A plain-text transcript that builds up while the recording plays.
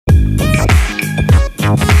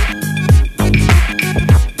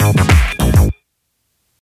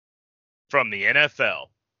From the NFL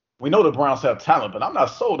We know the Browns have talent, but I'm not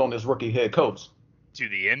sold on this rookie head coach. to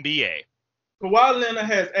the NBA, Kawhi Leonard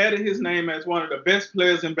has added his name as one of the best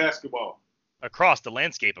players in basketball. across the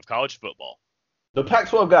landscape of college football, The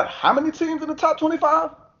Pac-12 got how many teams in the top 25?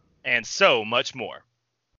 and so much more.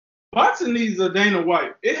 Boxing needs a Dana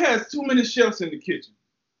White. It has too many chefs in the kitchen.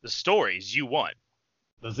 The stories you want,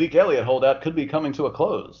 The Zeke Elliott holdout could be coming to a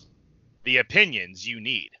close. the opinions you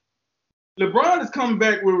need. LeBron is coming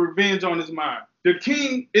back with revenge on his mind. The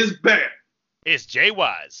king is back. It's Jay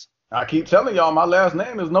Wise I keep telling y'all my last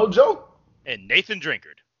name is no joke. and Nathan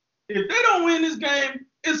Drinkard. If they don't win this game,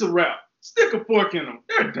 it's a wrap. Stick a fork in them.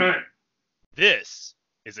 They're done. This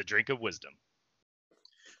is a drink of wisdom.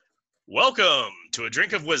 Welcome to A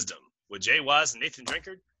Drink of Wisdom with Jay Wise and Nathan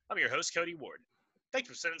Drinkard. I'm your host, Cody Ward. Thanks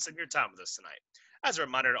for spending some of your time with us tonight. As a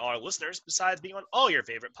reminder to all our listeners, besides being on all your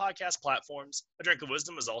favorite podcast platforms, A Drink of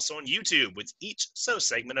Wisdom is also on YouTube with each So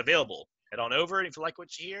segment available. Head on over, and if you like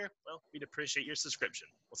what you hear, well, we'd appreciate your subscription.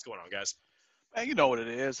 What's going on, guys? Man, you know what it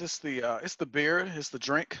is. It's the beer, it's the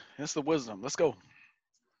drink, it's the wisdom. Let's go.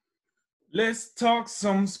 Let's talk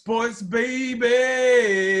some sports, baby.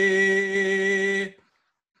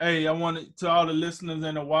 Hey, I want to all the listeners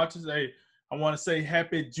and the watchers, I want to say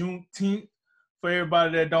happy Juneteenth. For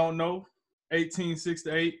everybody that don't know,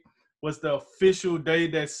 1868 was the official day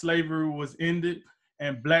that slavery was ended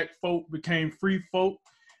and black folk became free folk.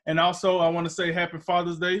 And also, I want to say happy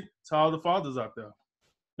Father's Day to all the fathers out there.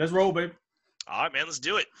 Let's roll, baby. All right, man, let's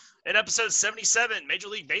do it. In episode 77, Major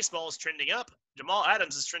League Baseball is trending up. Jamal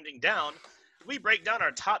Adams is trending down. We break down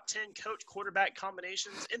our top 10 coach-quarterback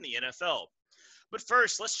combinations in the NFL. But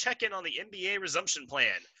first, let's check in on the NBA resumption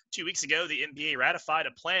plan. 2 weeks ago, the NBA ratified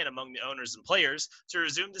a plan among the owners and players to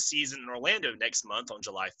resume the season in Orlando next month on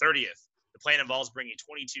July 30th. The plan involves bringing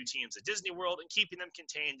 22 teams to Disney World and keeping them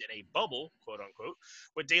contained in a bubble, quote-unquote,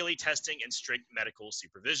 with daily testing and strict medical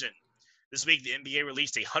supervision. This week, the NBA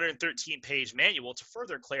released a 113-page manual to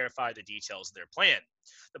further clarify the details of their plan.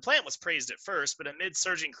 The plan was praised at first, but amid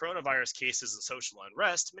surging coronavirus cases and social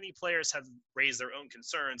unrest, many players have raised their own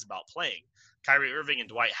concerns about playing. Kyrie Irving and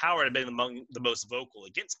Dwight Howard have been among the most vocal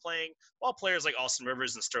against playing, while players like Austin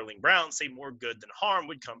Rivers and Sterling Brown say more good than harm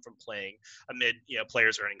would come from playing amid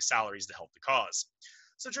players earning salaries to help the cause.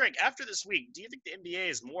 So, Drake, after this week, do you think the NBA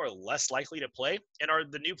is more or less likely to play? And are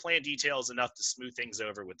the new plan details enough to smooth things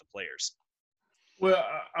over with the players? Well,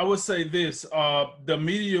 I would say this. The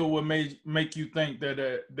media will make you think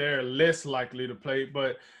that they're less likely to play,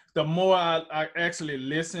 but the more I actually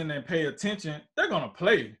listen and pay attention, they're going to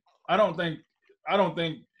play. I don't think,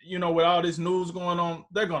 with all this news going on,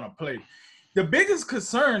 they're going to play. The biggest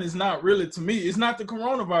concern is not really, to me, it's not the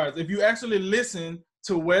coronavirus. If you actually listen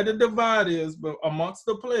to where the divide is amongst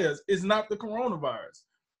the players, it's not the coronavirus.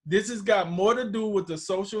 This has got more to do with the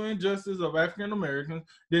social injustice of African Americans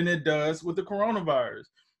than it does with the coronavirus.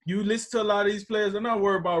 You listen to a lot of these players, they're not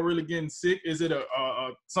worried about really getting sick. Is it a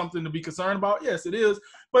something to be concerned about? Yes, it is.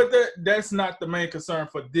 But that's not the main concern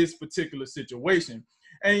for this particular situation.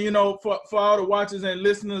 And, for all the watchers and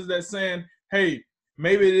listeners that's saying, hey,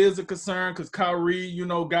 maybe it is a concern because Kyrie,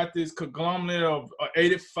 got this conglomerate of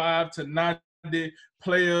 85 to 90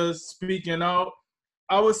 players speaking out.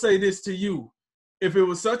 I would say this to you. If it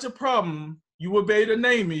was such a problem, you would be able to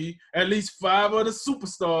name me at least 5 of the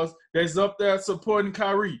superstars that's up there supporting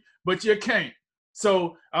Kyrie, but you can't.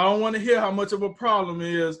 So I don't want to hear how much of a problem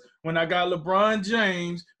it is when I got LeBron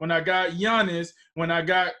James, when I got Giannis, when I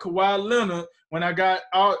got Kawhi Leonard, when I got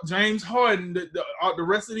James Harden, the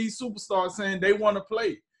rest of these superstars saying they want to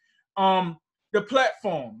play. The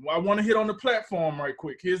platform, I want to hit on the platform right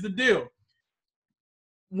quick. Here's the deal.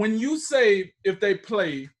 When you say if they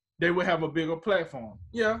play, they will have a bigger platform.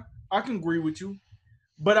 Yeah, I can agree with you.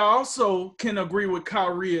 But I also can agree with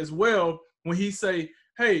Kyrie as well when he say,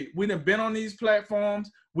 hey, we done been on these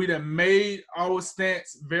platforms. We done made our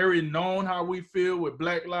stance very known how we feel with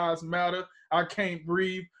Black Lives Matter. I can't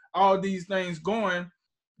breathe. All these things going.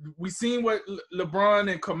 We seen what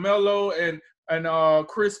LeBron and Carmelo and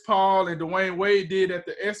Chris Paul and Dwayne Wade did at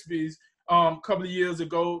the ESPYs a couple of years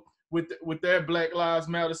ago with their Black Lives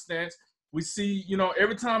Matter stance. We see,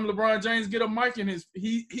 every time LeBron James get a mic in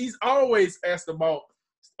he's always asked about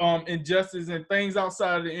injustice and things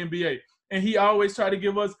outside of the NBA. And he always try to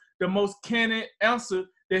give us the most candid answer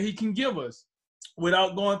that he can give us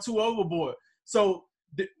without going too overboard. So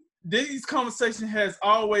these conversations has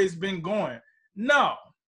always been going. No.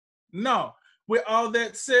 With all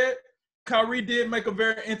that said, Kyrie did make a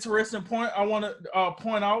very interesting point. I want to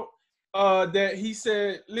point out that he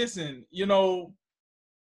said, listen,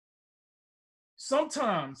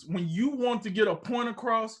 sometimes when you want to get a point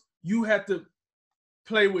across, you have to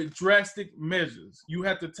play with drastic measures. You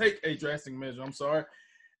have to take a drastic measure. I'm sorry.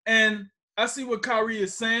 And I see what Kyrie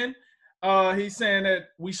is saying. He's saying that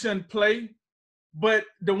we shouldn't play. But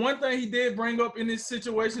the one thing he did bring up in this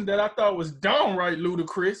situation that I thought was downright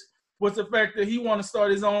ludicrous was the fact that he want to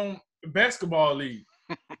start his own basketball league.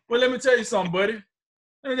 Well, let me tell you something, buddy.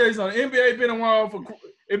 Let me tell you something. NBA been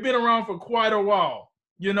around for quite a while,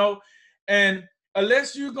 you know. And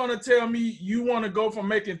unless you're gonna tell me you want to go from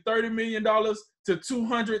making $30 million to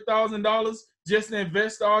 $200,000 just to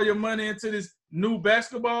invest all your money into this new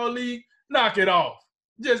basketball league, knock it off.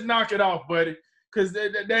 Just knock it off, buddy, because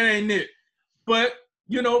that ain't it. But,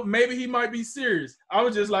 you know, maybe he might be serious. I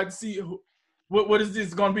would just like to see what is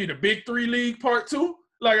this going to be, the Big Three League Part 2?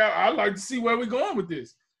 Like, I'd like to see where we're going with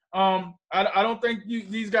this. I don't think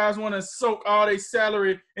these guys want to soak all their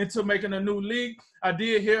salary into making a new league. I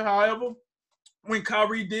did hear, however, when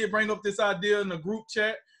Kyrie did bring up this idea in the group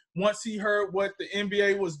chat, once he heard what the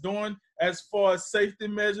NBA was doing as far as safety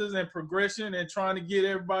measures and progression and trying to get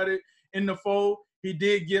everybody in the fold, he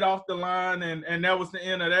did get off the line, and that was the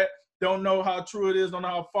end of that. Don't know how true it is, don't know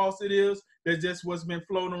how false it is. That's just what's been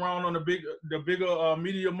floating around on the bigger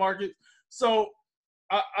media market. So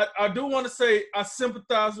I do want to say I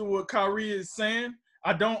sympathize with what Kyrie is saying.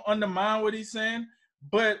 I don't undermine what he's saying,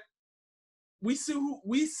 but we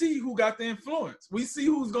see who got the influence. We see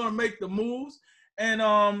who's going to make the moves. And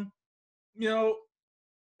you know,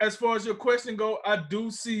 as far as your question go, I do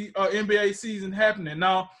see NBA season happening.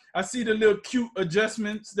 Now, I see the little cute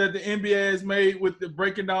adjustments that the NBA has made with the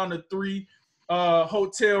breaking down the 3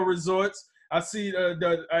 hotel resorts. I see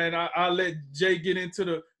and I'll let Jay get into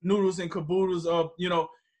the noodles and caboodles of, you know,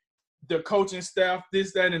 the coaching staff,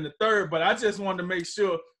 this, that, and the third. But I just wanted to make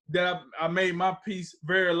sure that I made my piece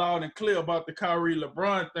very loud and clear about the Kyrie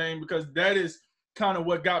LeBron thing, because that is kind of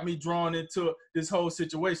what got me drawn into this whole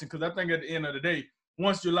situation. Because I think at the end of the day,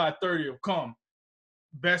 once July 30th come,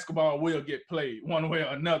 basketball will get played one way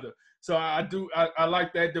or another. So I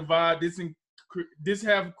like that divide. This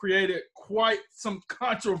have created quite some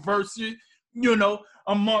controversy, you know,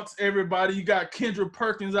 amongst everybody. You got Kendrick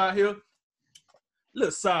Perkins out here.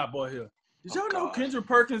 Little sidebar here. Did y'all know Kendrick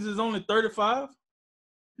Perkins is only 35?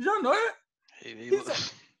 Did y'all know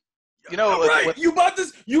that? You know, right. You about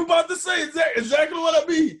to say exactly what I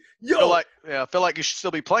mean. Yo, I feel like you should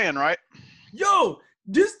still be playing, right? Yo,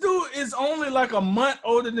 this dude is only like a month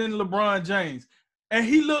older than LeBron James. And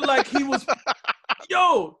he looked like he was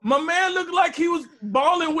yo, my man looked like he was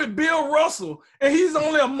balling with Bill Russell. And he's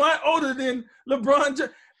only a month older than LeBron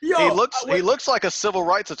James. Yo, he looks like a civil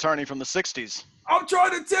rights attorney from the 60s. I'm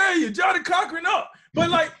trying to tell you, Johnny Cochran up. But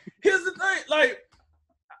like, here's the thing, like,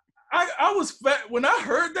 I was fat when I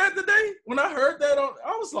heard that today. When I heard that,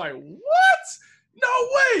 I was like, what? No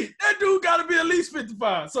way. That dude got to be at least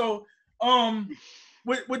 55. So,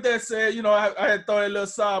 with that said, you know, I had thrown a little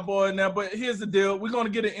sidebar in there, but here's the deal. We're going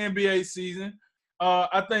to get an NBA season.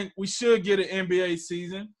 I think we should get an NBA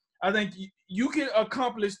season. I think you can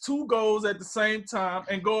accomplish 2 goals at the same time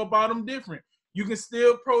and go about them different. You can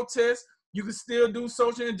still protest. You can still do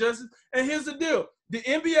social injustice. And here's the deal. The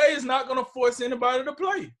NBA is not going to force anybody to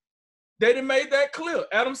play. They done made that clear.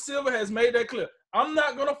 Adam Silver has made that clear. I'm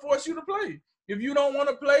not going to force you to play. If you don't want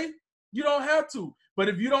to play, you don't have to. But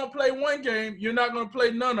if you don't play one game, you're not going to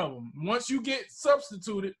play none of them. Once you get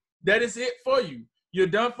substituted, that is it for you. You're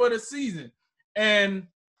done for the season. And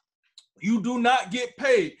you do not get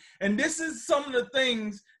paid. And this is some of the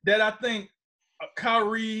things that I think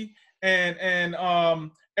Kyrie and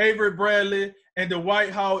Avery Bradley and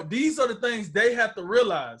Dwight Howard, these are the things they have to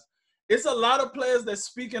realize. It's a lot of players that's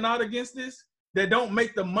speaking out against this that don't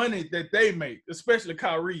make the money that they make, especially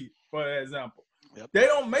Kyrie, for example. Yep. They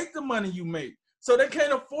don't make the money you make. So they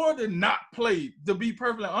can't afford to not play, to be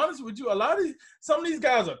perfectly honest with you. Some of these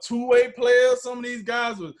guys are two-way players. Some of these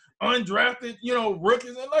guys were undrafted, you know,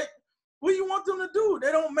 rookies. And like, what do you want them to do?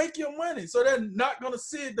 They don't make your money. So they're not going to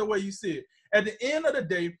see it the way you see it. At the end of the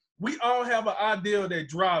day, we all have an ideal that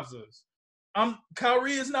drives us.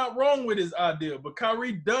 Kyrie is not wrong with his ideal, but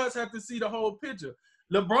Kyrie does have to see the whole picture.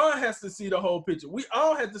 LeBron has to see the whole picture. We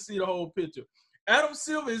all have to see the whole picture. Adam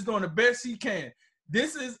Silver is doing the best he can.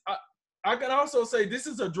 This is I can also say this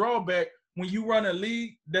is a drawback when you run a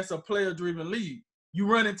league that's a player-driven league. You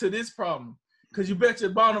run into this problem because you bet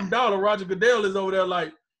your bottom dollar Roger Goodell is over there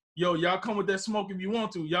like, yo, y'all come with that smoke if you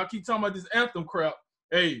want to. Y'all keep talking about this anthem crap.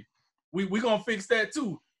 Hey, we going to fix that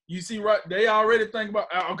too. You see, right? They already think about,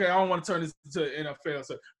 okay, I don't want to turn this to NFL.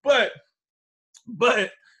 So,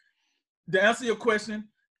 but to answer your question,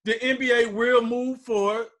 the NBA will move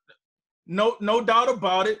forward. No doubt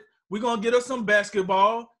about it. We're going to get us some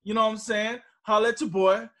basketball. You know what I'm saying? Holla at your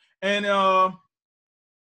boy. And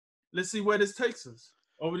let's see where this takes us.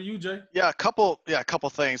 Over to you, Jay. A couple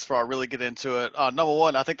things before I really get into it. Number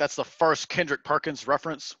one, I think that's the first Kendrick Perkins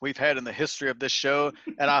reference we've had in the history of this show,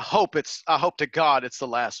 and I hope to God it's the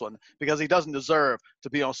last one, because he doesn't deserve to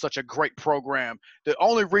be on such a great program. The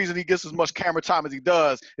only reason he gets as much camera time as he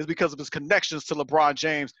does is because of his connections to LeBron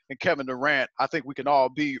James and Kevin Durant. I think we can all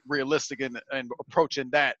be realistic in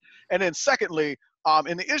approaching that. And then secondly,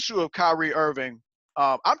 in the issue of Kyrie Irving,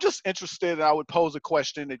 I'm just interested, and I would pose a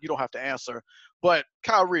question that you don't have to answer. But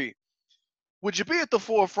Kyrie, would you be at the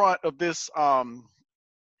forefront of this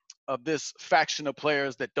faction of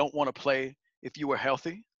players that don't want to play if you were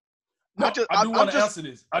healthy? No, I do want to answer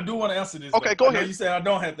this. Okay, go ahead. You say I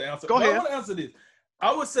don't have to answer. Go ahead. I want to answer this.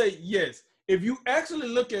 I would say yes. If you actually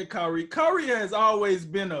look at Kyrie has always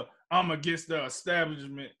been I'm against the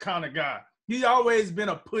establishment kind of guy. He's always been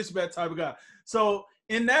a pushback type of guy. So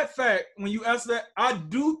in that fact, when you answer that, I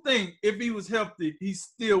do think if he was healthy, he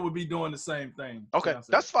still would be doing the same thing. Okay,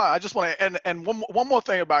 that's fine. I just want to, and one more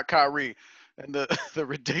thing about Kyrie and the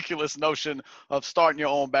ridiculous notion of starting your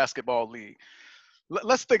own basketball league.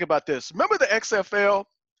 Let's think about this. Remember the XFL?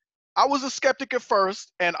 I was a skeptic at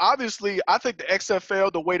first, and obviously I think the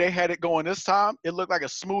XFL, the way they had it going this time, it looked like a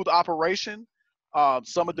smooth operation.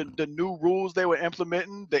 Some of the new rules they were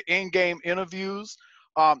implementing, the in-game interviews,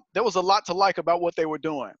 there was a lot to like about what they were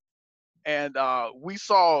doing. And we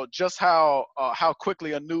saw just how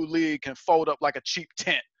quickly a new league can fold up like a cheap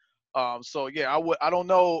tent. So yeah, I don't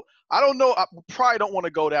know. I probably don't want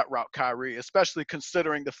to go that route, Kyrie, especially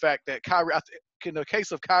considering the fact that Kyrie, in the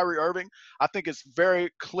case of Kyrie Irving, I think it's very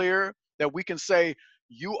clear that we can say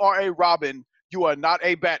you are a Robin, you are not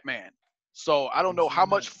a Batman. So I don't know how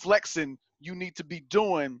much flexing you need to be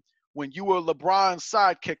doing when you were LeBron's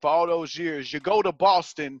sidekick for all those years. You go to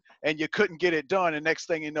Boston and you couldn't get it done, and next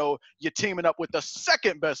thing you know, you're teaming up with the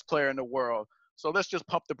second best player in the world. So let's just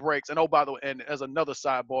pump the brakes. And oh, by the way, and as another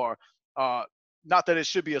sidebar, not that it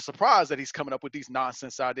should be a surprise that he's coming up with these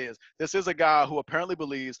nonsense ideas. This is a guy who apparently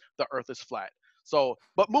believes the earth is flat. So,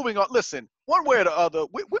 but moving on, listen, one way or the other,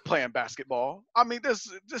 we're playing basketball. I mean, there's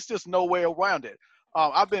just no way around it.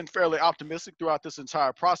 I've been fairly optimistic throughout this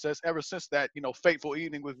entire process ever since that, fateful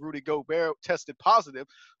evening with Rudy Gobert tested positive.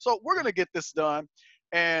 So we're going to get this done.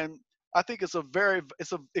 And I think it's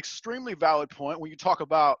an extremely valid point when you talk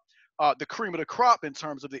about the cream of the crop in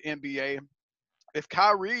terms of the NBA. If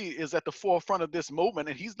Kyrie is at the forefront of this movement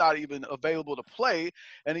and he's not even available to play,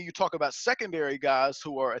 and then you talk about secondary guys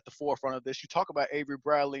who are at the forefront of this, you talk about Avery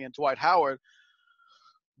Bradley and Dwight Howard,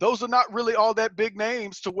 those are not really all that big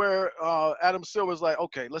names to where Adam Silver's like,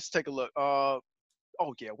 okay, let's take a look. Oh,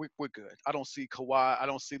 yeah, we're good. I don't see Kawhi. I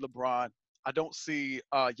don't see LeBron. I don't see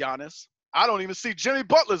Giannis. I don't even see Jimmy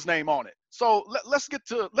Butler's name on it. So let's get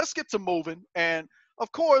to moving. And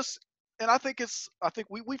of course, and I think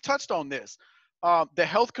we've touched on this. The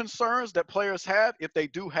health concerns that players have, if they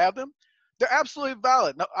do have them, they're absolutely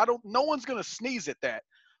valid. No one's going to sneeze at that.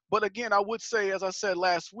 But again, I would say, as I said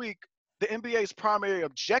last week, the NBA's primary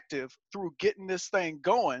objective through getting this thing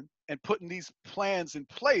going and putting these plans in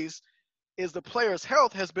place is the players'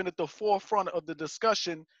 health has been at the forefront of the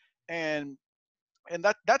discussion, and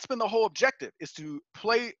that's been the whole objective, is to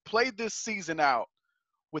play this season out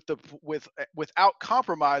without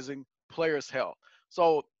compromising players' health.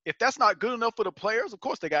 So if that's not good enough for the players, of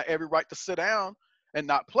course they got every right to sit down and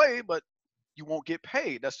not play, but you won't get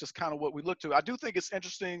paid. That's just kind of what we look to. I do think it's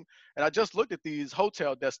interesting, and I just looked at these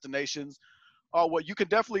hotel destinations. What you can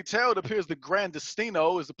definitely tell, it appears the Grand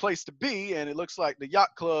Destino is the place to be, and it looks like the yacht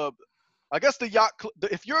club. I guess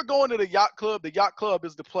if you're going to the yacht club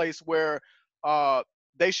is the place where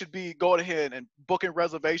they should be going ahead and booking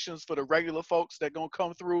reservations for the regular folks that gonna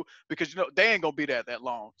come through, because they ain't gonna be there that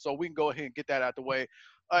long. So we can go ahead and get that out the way.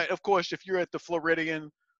 Of course, if you're at the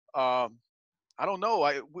Floridian, I don't know.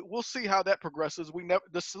 We'll see how that progresses.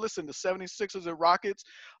 Listen, the 76ers and Rockets,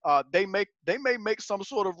 they may make some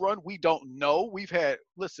sort of run. We don't know.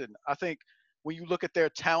 I think when you look at their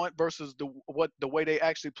talent versus the way they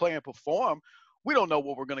actually play and perform, we don't know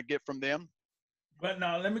what we're going to get from them. But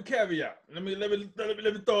now let me caveat. Let me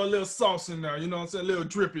throw a little sauce in there. You know what I'm saying? A little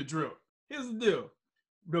drippy drip. Here's the deal.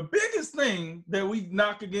 The biggest thing that we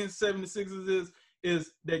knock against 76ers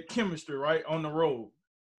is their chemistry, right, on the road.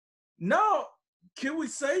 Now, can we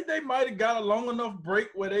say they might have got a long enough break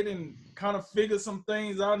where they didn't kind of figure some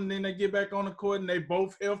things out, and then they get back on the court and they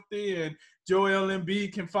both healthy, and Joel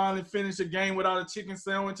Embiid can finally finish a game without a chicken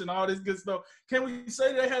sandwich and all this good stuff? Can we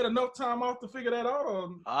say they had enough time off to figure that out?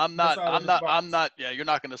 Or I'm not. Yeah, you're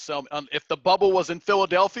not going to sell me. If the bubble was in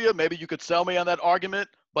Philadelphia, maybe you could sell me on that argument.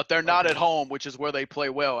 but they're not Okay. at home, which is where they play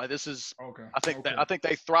well. And this is, Okay. I think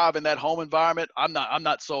they thrive in that home environment. I'm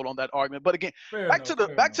not sold on that argument. But again, Fair back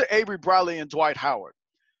enough. to Avery Bradley and Dwight Howard,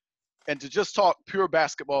 and to just talk pure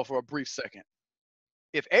basketball for a brief second.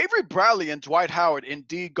 If Avery Bradley and Dwight Howard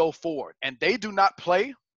indeed go forward and they do not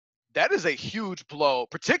play, that is a huge blow,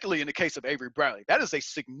 particularly in the case of Avery Bradley. That is a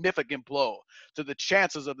significant blow to the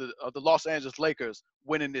chances of the Los Angeles Lakers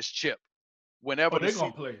winning this chip whenever They're the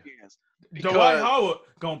gonna season play. begins. Dwight Howard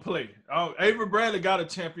gonna play. Avery Bradley got a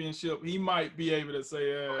championship. He might be able to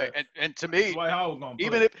say, and to me, Dwight Howard gonna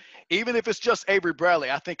play. even if it's just Avery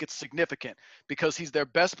Bradley, I think it's significant because he's their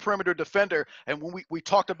best perimeter defender. And when we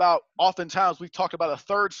talked about, oftentimes we've talked about a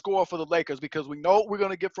third scorer for the Lakers because we know what we're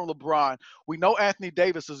going to get from LeBron. We know Anthony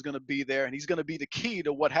Davis is going to be there, and he's going to be the key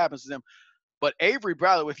to what happens to them. But Avery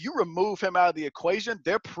Bradley, if you remove him out of the equation,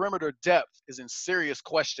 their perimeter depth is in serious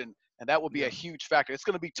question, and that will be a huge factor. It's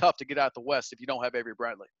going to be tough to get out the West if you don't have Avery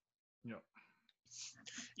Bradley.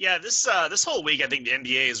 Yeah, this whole week, I think the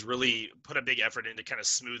NBA has really put a big effort into kind of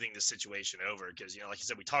smoothing the situation over because, like you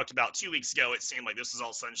said, we talked about 2 weeks ago, it seemed like this was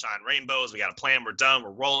all sunshine and rainbows. We got a plan. We're done.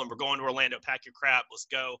 We're rolling. We're going to Orlando. Pack your crap. Let's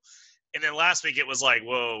go. And then last week it was like,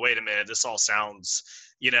 whoa, wait a minute. This all sounds,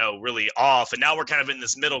 really off. And now we're kind of in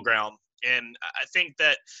this middle ground. And I think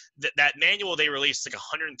that manual they released, like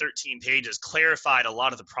 113 pages, clarified a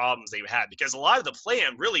lot of the problems they had because a lot of the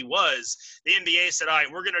plan really was the NBA said, all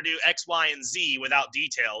right, we're going to do X, Y, and Z without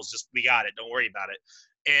details. Just we got it. Don't worry about it.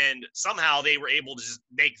 And somehow they were able to just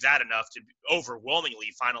make that enough to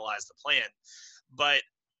overwhelmingly finalize the plan. But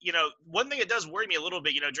one thing that does worry me a little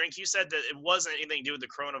bit, Drink, you said that it wasn't anything to do with the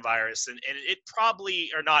coronavirus, and it probably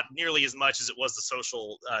are not nearly as much as it was the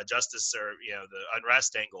social justice or, the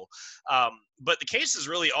unrest angle. But the cases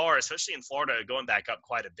really are, especially in Florida, going back up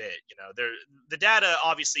quite a bit. The data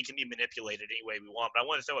obviously can be manipulated any way we want, but I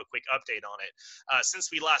want to throw a quick update on it. Since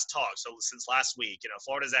we last talked, so since last week,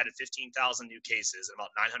 Florida's added 15,000 new cases and about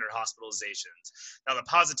 900 hospitalizations. Now, the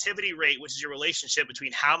positivity rate, which is your relationship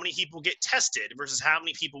between how many people get tested versus how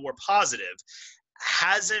many people were positive,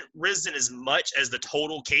 hasn't risen as much as the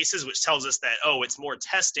total cases, which tells us that, it's more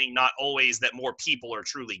testing, not always that more people are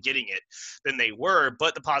truly getting it than they were.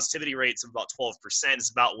 But the positivity rate's of about 12%.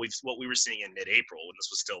 It's about what we were seeing in mid-April when this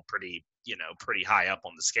was still pretty high up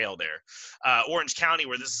on the scale there. Orange County,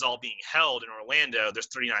 where this is all being held in Orlando, there's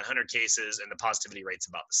 3,900 cases and the positivity rate's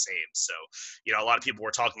about the same. So, a lot of people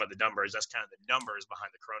were talking about the numbers. That's kind of the numbers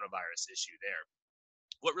behind the coronavirus issue there.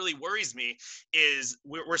 What really worries me is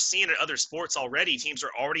we're seeing in other sports already, teams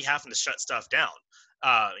are already having to shut stuff down.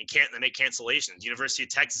 And make cancellations. University of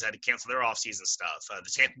Texas had to cancel their offseason stuff. The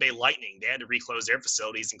Tampa Bay Lightning, they had to reclose their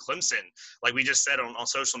facilities. And Clemson, like we just said on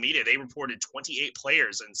social media, they reported 28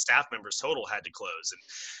 players and staff members total had to close. And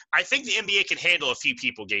I think the NBA can handle a few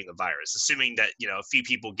people getting the virus, assuming that, a few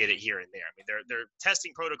people get it here and there. I mean, their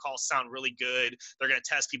testing protocols sound really good. They're going to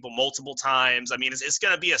test people multiple times. I mean, it's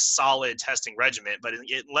going to be a solid testing regimen, but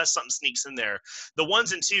unless something sneaks in there, the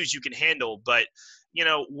ones and twos you can handle. But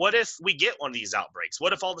what if we get one of these outbreaks?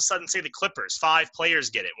 What if all of a sudden, say the Clippers, 5 players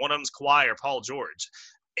get it? One of them's Kawhi or Paul George.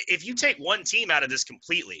 If you take one team out of this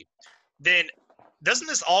completely, then doesn't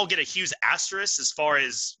this all get a huge asterisk as far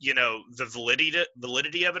as, the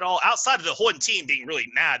validity of it all? Outside of the whole team being really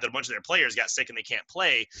mad that a bunch of their players got sick and they can't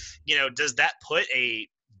play, does that put a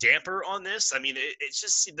damper on this? I mean, it's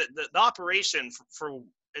just the operation for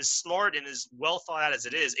as smart and as well thought out as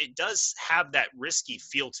it is, it does have that risky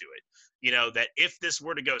feel to it. That if this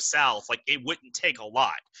were to go south, like it wouldn't take a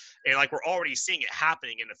lot. And like we're already seeing it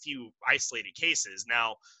happening in a few isolated cases.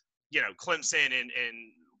 Now, Clemson and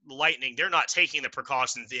Lightning, they're not taking the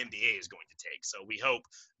precautions the NBA is going to take. So we hope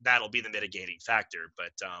that'll be the mitigating factor.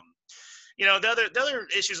 But, the other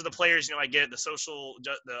issues with the players, I get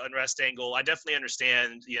the unrest angle. I definitely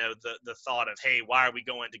understand, the thought of, hey, why are we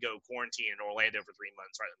going to go quarantine in Orlando for 3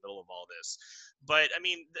 months right in the middle of all this? But I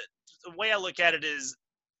mean, the way I look at it is,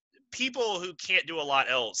 people who can't do a lot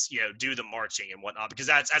else, do the marching and whatnot, because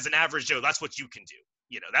that's, as an average Joe, that's what you can do.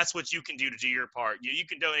 That's what you can do to do your part. You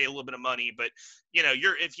can donate a little bit of money, but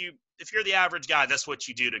if you're the average guy, that's what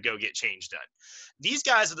you do to go get change done. These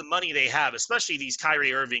guys with the money they have, especially these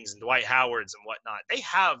Kyrie Irvings and Dwight Howards and whatnot, they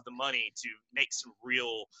have the money to make some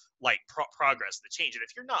real progress, the change. And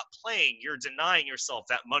if you're not playing, you're denying yourself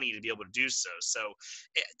that money to be able to do so. So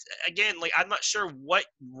again, I'm not sure what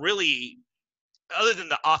really, other than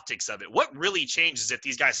the optics of it, what really changes if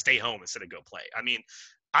these guys stay home instead of go play? I mean,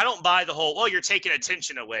 I don't buy the whole, you're taking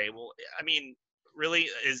attention away. Well, I mean, really,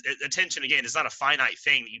 attention, again, is not a finite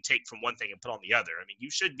thing that you take from one thing and put on the other. I mean, you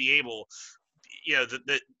should be able,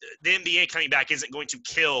 the NBA coming back isn't going to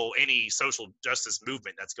kill any social justice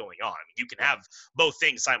movement that's going on. You can have both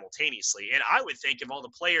things simultaneously. And I would think if all the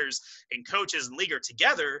players and coaches and league are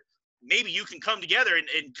together, maybe you can come together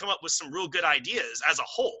and come up with some real good ideas as a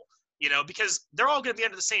whole. Because they're all going to be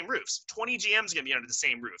under the same roofs. 20 GMs going to be under the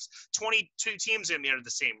same roofs. 22 teams going to be under the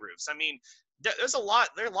same roofs. I mean, there's a lot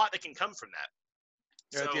that can come from that.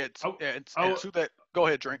 To that, go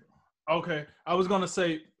ahead, Drink. Okay, I was gonna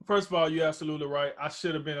say, first of all, you're absolutely right. I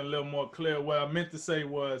should have been a little more clear. What I meant to say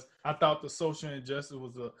was, I thought the social injustice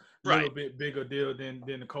was a little bit bigger deal than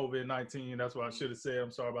the COVID-19. That's what I should have said.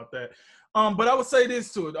 I'm sorry about that. But I would say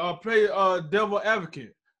this to it. I'll play devil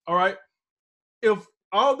advocate. All right, if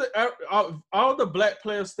all the black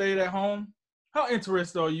players stayed at home, how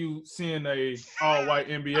interested are you seeing a all-white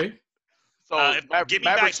NBA? So give me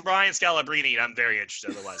back Brian Scalabrine. I'm very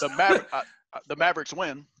interested. Otherwise, the Mavericks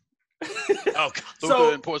win. Oh,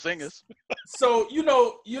 God. And Porzingis. So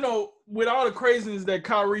with all the craziness that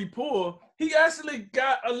Kyrie pulled, he actually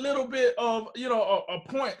got a little bit of a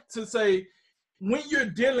point to say, when you're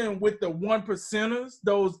dealing with the 1%ers,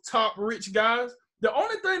 those top rich guys, the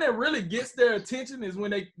only thing that really gets their attention is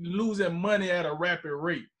when they losing money at a rapid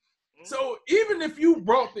rate. So even if you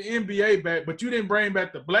brought the NBA back, but you didn't bring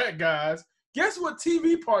back the black guys, guess what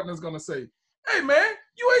TV partner's gonna say? Hey man,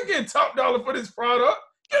 you ain't getting top dollar for this product.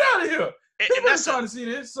 Get out of here. People are trying to see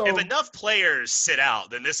this. So if enough players sit out,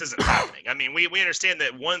 then this isn't happening. I mean, we understand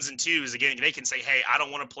that ones and twos, again, they can say, hey, I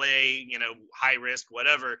don't want to play, high risk,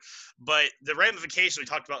 whatever. But the ramifications, we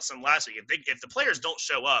talked about some last week, if the players don't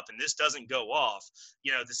show up and this doesn't go off,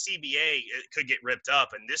 the CBA could get ripped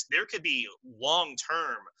up. And there could be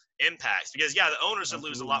long-term impacts because the owners would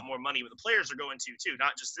lose a lot more money, but the players are going to too,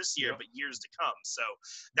 not just this year, but years to come. So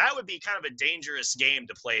that would be kind of a dangerous game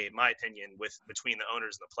to play, in my opinion, between the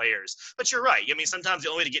owners and the players. But you're right. I mean, sometimes the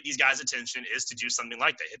only way to get these guys' attention is to do something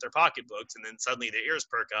like that, hit their pocketbooks, and then suddenly their ears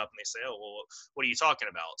perk up and they say, oh, well, what are you talking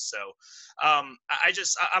about? So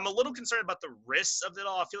I'm a little concerned about the risks of it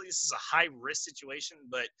all. I feel like this is a high risk situation,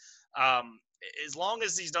 but as long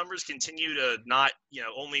as these numbers continue to not,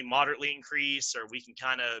 only moderately increase, or we can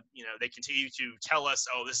kind of, they continue to tell us,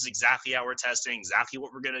 oh, this is exactly how we're testing, exactly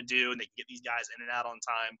what we're going to do, and they can get these guys in and out on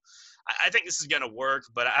time. I think this is going to work,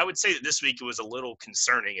 but I would say that this week it was a little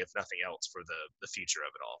concerning, if nothing else, for the future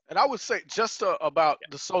of it all. And I would say just about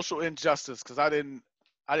the social injustice, because I didn't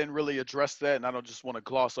really address that, and I don't just want to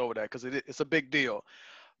gloss over that because it's a big deal.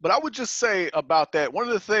 But I would just say about that, one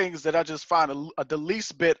of the things that I just find the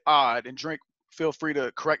least bit odd, and Drink, feel free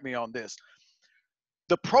to correct me on this.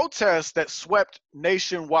 The protests that swept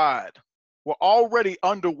nationwide were already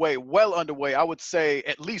underway, well underway, I would say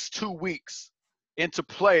at least 2 weeks into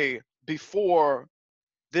play before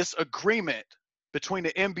this agreement between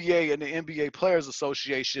the NBA and the NBA Players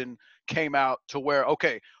Association came out to where,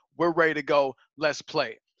 okay, we're ready to go, let's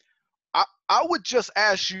play. I would just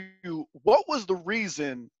ask you, what was the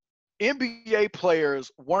reason NBA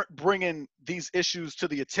players weren't bringing these issues to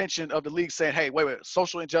the attention of the league, saying, hey, wait,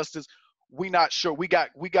 social injustice, we not sure. We got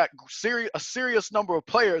a serious number of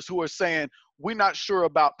players who are saying we're not sure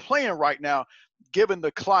about playing right now, given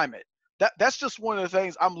the climate. That's just one of the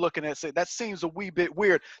things I'm looking at. Say that seems a wee bit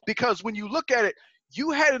weird, because when you look at it,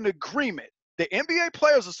 you had an agreement. The NBA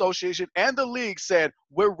Players Association and the league said,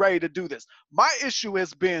 we're ready to do this. My issue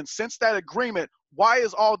has been, since that agreement, why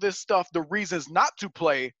is all this stuff, the reasons not to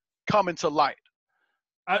play, coming to light?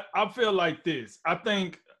 I feel like this. I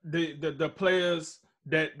think the players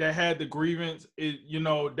that had the grievance,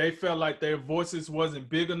 they felt like their voices wasn't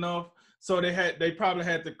big enough. So they probably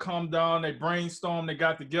had to calm down, they brainstormed, they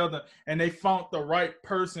got together, and they found the right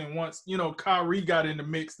person once, Kyrie got in the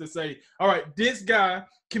mix to say, all right, this guy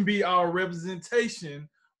can be our representation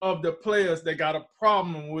of the players that got a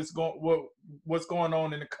problem with what's going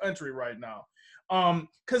on in the country right now.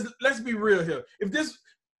 Because let's be real here. If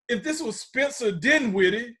this was Spencer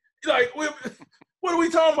Dinwiddie, like, what are we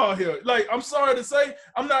talking about here? Like, I'm sorry to say,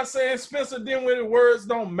 I'm not saying Spencer Dinwiddie's words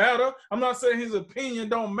don't matter. I'm not saying his opinion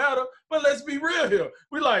don't matter, but let's be real here.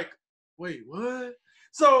 We're like, wait, what?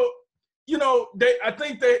 So, I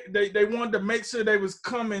think they wanted to make sure they was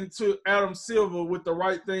coming to Adam Silver with the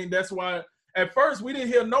right thing. That's why at first we didn't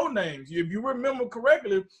hear no names. If you remember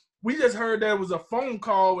correctly, we just heard there was a phone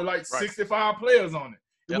call with like 65 players on it.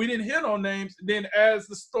 Yep. We didn't hear no names. Then as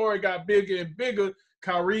the story got bigger and bigger,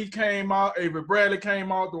 Kyrie came out, Avery Bradley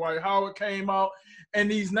came out, Dwight Howard came out, and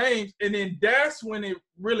these names. And then that's when it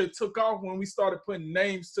really took off, when we started putting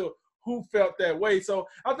names to who felt that way. So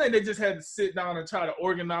I think they just had to sit down and try to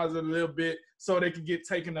organize it a little bit so they could get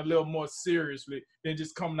taken a little more seriously than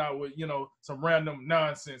just coming out with, some random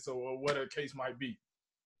nonsense or whatever the case might be.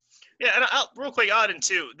 Yeah, and real quick, Odd and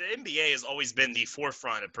two, the NBA has always been the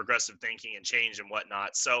forefront of progressive thinking and change and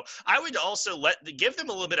whatnot. So I would also give them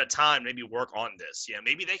a little bit of time, maybe work on this.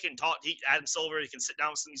 Maybe they can Adam Silver, he can sit down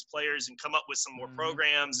with some of these players and come up with some more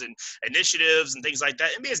programs and initiatives and things like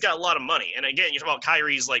that. NBA's got a lot of money. And again, you talk about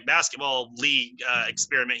Kyrie's basketball league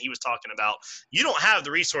experiment he was talking about. You don't have the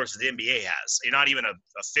resources the NBA has. You're not even a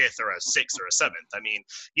fifth or a sixth or a seventh. I mean,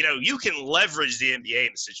 you can leverage the NBA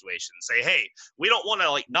in the situation and say, hey, we don't want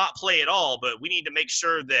to not play at all, but we need to make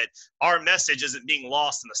sure that our message isn't being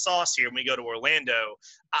lost in the sauce here when we go to Orlando.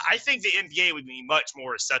 I think the NBA would be much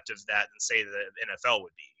more receptive to that than say the NFL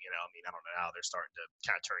would be. I don't know how they're starting to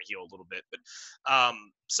kind of turn heel a little bit, but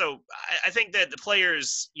so I think that the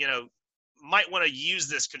players, might want to use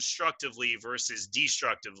this constructively versus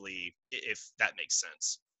destructively, if that makes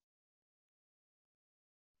sense.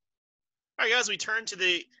 All right, guys, we turn to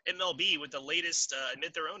the MLB with the latest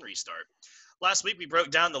admit their own restart. Last week, we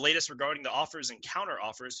broke down the latest regarding the offers and counter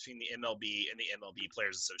offers between the MLB and the MLB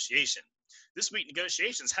Players Association. This week,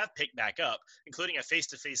 negotiations have picked back up, including a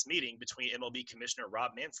face-to-face meeting between MLB Commissioner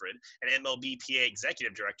Rob Manfred and MLB PA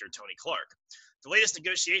Executive Director Tony Clark. The latest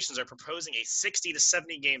negotiations are proposing a 60 to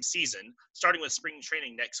 70 game season, starting with spring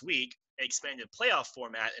training next week, an expanded playoff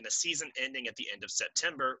format, and a season ending at the end of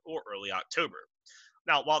September or early October.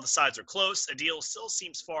 Now, while the sides are close, a deal still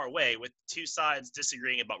seems far away, with two sides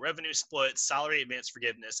disagreeing about revenue splits, salary advance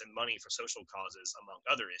forgiveness, and money for social causes, among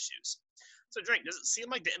other issues. So, Drake, does it seem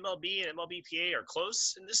like the MLB and MLBPA are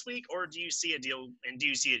close in this week, or do you see a deal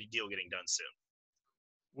getting done soon?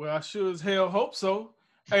 Well, I sure as hell hope so.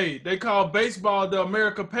 Hey, they call baseball the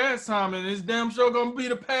America pastime, and it's damn sure gonna be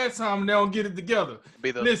the pastime and they don't get it together.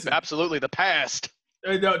 Absolutely the past.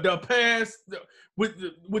 The past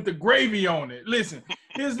with the gravy on it. Listen,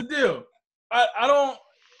 here's the deal. I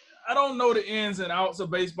don't know the ins and outs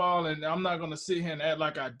of baseball, and I'm not gonna sit here and act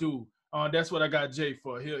like I do. That's what I got Jay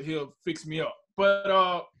for. He'll fix me up. But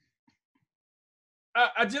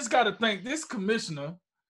I just gotta think this commissioner,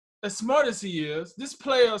 as smart as he is, this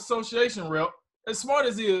player association rep, as smart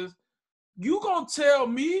as he is, you gonna tell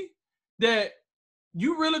me that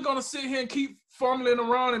you really gonna sit here and keep fumbling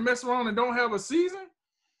around and mess around and don't have a season?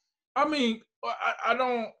 I mean,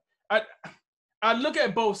 I look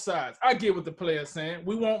at both sides. I get what the player's saying.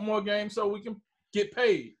 We want more games so we can get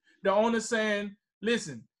paid. The owner's saying,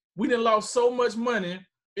 listen, we done lost so much money,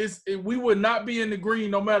 we would not be in the green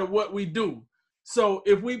no matter what we do. So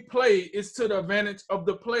if we play, it's to the advantage of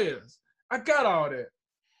the players. I got all that.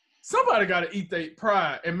 Somebody got to eat their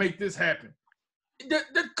pride and make this happen.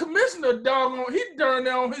 The commissioner, he down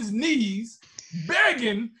there on his knees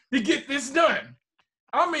begging to get this done.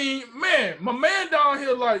 I mean, man, my man down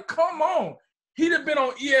here like, come on. He'd have been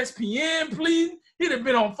on ESPN, please. He'd have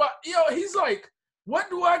been on Fox. He's like,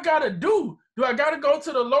 what do I got to do? Do I got to go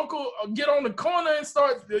to the local, get on the corner and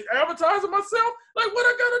start advertising myself? Like, what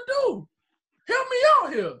I got to do? Help me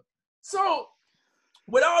out here. So,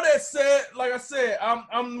 with all that said, like I said,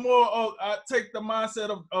 I'm more of, I take the mindset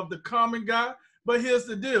of the common guy, but here's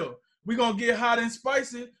the deal. We're going to get hot and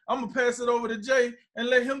spicy. I'm going to pass it over to Jay and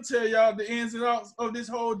let him tell y'all the ins and outs of this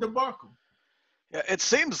whole debacle. Yeah, it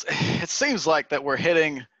seems like that we're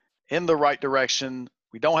heading in the right direction.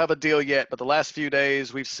 We don't have a deal yet, but the last few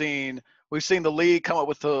days we've seen the league come up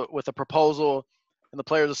with a proposal, and the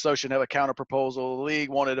Players Association have a counter proposal. The league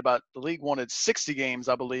wanted 60 games,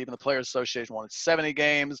 I believe, and the Players Association wanted 70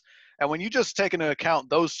 games. And when you just take into account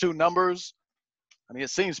those two numbers, I mean, it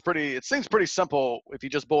seems pretty simple if you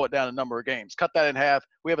just boil it down to number of games. Cut that in half.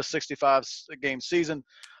 We have a 65-game season.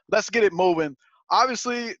 Let's get it moving.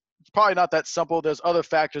 Obviously, it's probably not that simple. There's other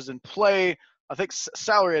factors in play. I think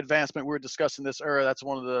salary advancement, we were discussing this earlier. That's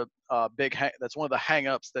one of the that's one of the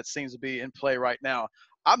hang-ups that seems to be in play right now.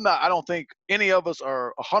 I don't think any of us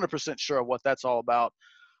are 100% sure of what that's all about.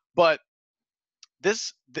 But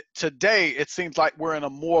today, it seems like we're in a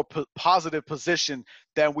more positive position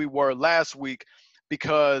than we were last week,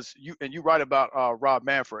 because you write about Rob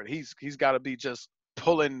Manfred. He's got to be just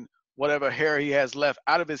pulling whatever hair he has left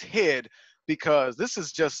out of his head, because this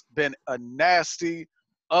has just been a nasty,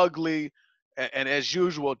 ugly, and as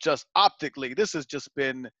usual, just optically, this has just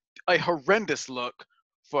been a horrendous look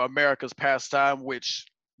for America's pastime, which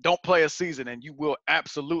don't play a season and you will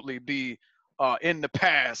absolutely be in the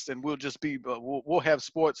past, and we'll just be we'll have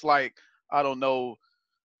sports like, I don't know,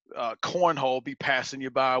 cornhole be passing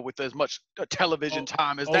you by with as much television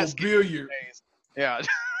time as that's billiard. Yeah.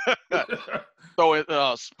 Throw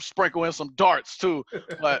it, sprinkle in some darts too.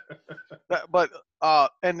 But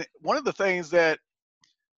and one of the things that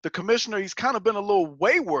the commissioner, he's kind of been a little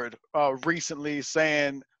wayward recently,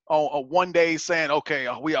 saying, on one day saying, okay,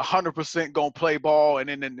 we 100% going to play ball. And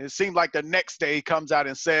then it seemed like the next day he comes out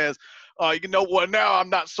and says, you know what, now I'm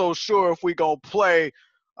not so sure if we going to play.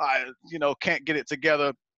 I, can't get it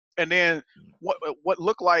together. And then what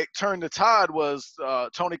looked like turned the tide was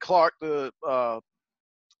Tony Clark, the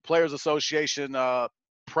Players Association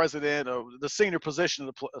president, or the senior position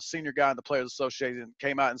of the senior guy in the Players Association,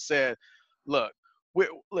 came out and said, look, we're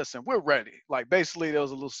ready. Like, basically there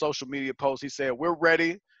was a little social media post. He said, we're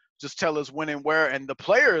ready. Just tell us when and where. And the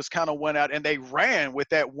players kind of went out and they ran with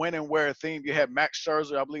that when and where theme. You had Max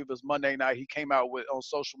Scherzer, I believe it was Monday night. He came out with on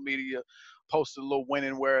social media, posted a little when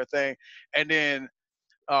and where thing. And then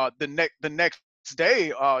the next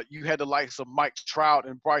day, you had the likes of Mike Trout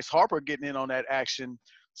and Bryce Harper getting in on that action.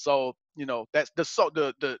 So, that's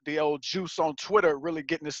the old juice on Twitter really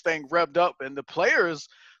getting this thing revved up. And the players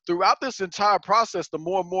throughout this entire process, the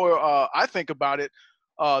more and more I think about it,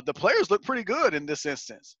 the players look pretty good in this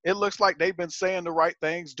instance. It looks like they've been saying the right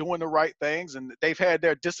things, doing the right things, and they've had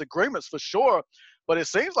their disagreements for sure. But it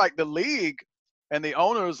seems like the league and the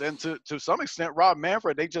owners, and to some extent Rob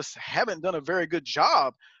Manfred, they just haven't done a very good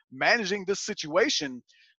job managing this situation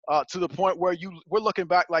to the point where we're looking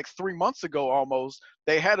back like 3 months ago almost.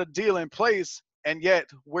 They had a deal in place, and yet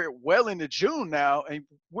we're well into June now, and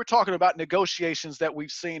we're talking about negotiations that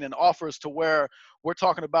we've seen and offers to where we're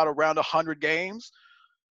talking about around 100 games.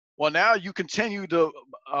 Well, now you continue to,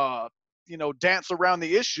 dance around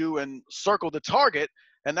the issue and circle the target,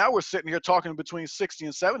 and now we're sitting here talking between 60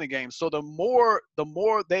 and 70 games. So the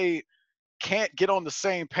more they can't get on the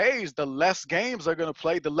same page, the less games they're going to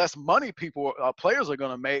play, the less money players are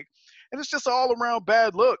going to make, and it's just an all-around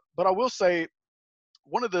bad look. But I will say,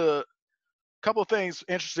 one of the couple of things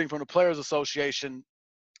interesting from the Players Association,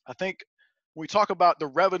 I think when we talk about the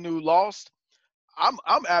revenue lost, I'm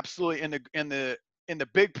absolutely in the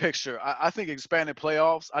big picture. I think expanded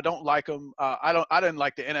playoffs, I don't like them. I didn't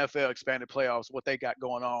like the NFL expanded playoffs, what they got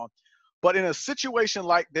going on. But in a situation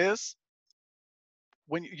like this,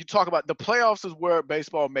 when you talk about the playoffs is where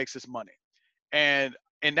baseball makes its money. And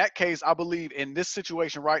in that case, I believe in this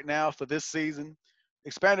situation right now for this season,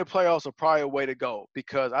 expanded playoffs are probably a way to go,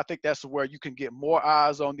 because I think that's where you can get more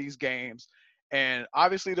eyes on these games. And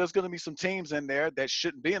obviously there's going to be some teams in there that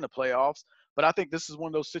shouldn't be in the playoffs. But I think this is one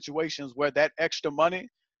of those situations where that extra money,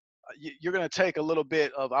 you're going to take a little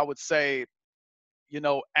bit of, I would say,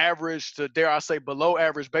 average to, dare I say, below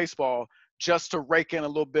average baseball, just to rake in a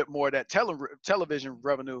little bit more of that television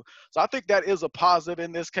revenue. So I think that is a positive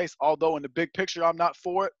in this case, although in the big picture, I'm not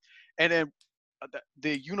for it. And then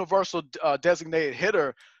the universal designated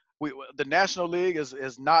hitter, the National League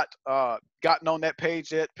has not gotten on that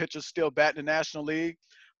page yet. Pitchers still bat in the National League.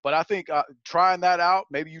 But I think trying that out,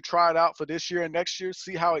 maybe you try it out for this year and next year,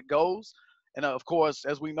 see how it goes. And, of course,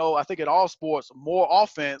 as we know, I think in all sports, more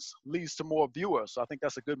offense leads to more viewers. So I think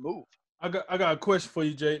that's a good move. I got a question for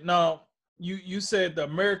you, Jay. Now, you said the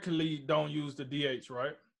American League don't use the DH,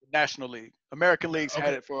 right? National League. American League's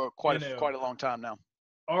had it for quite a long time now.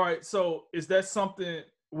 All right. So is that something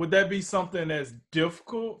 – would that be something that's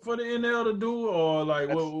difficult for the NL to do, or like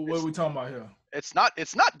what are we talking about here? It's not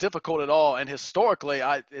difficult at all. And historically,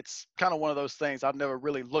 it's kind of one of those things I've never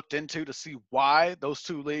really looked into to see why those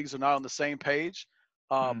two leagues are not on the same page.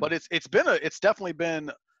 But it's definitely been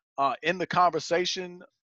in the conversation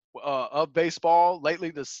of baseball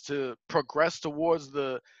lately, to progress towards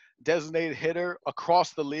the designated hitter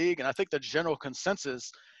across the league. And I think the general consensus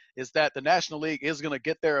is that the National League is going to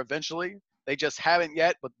get there eventually. They just haven't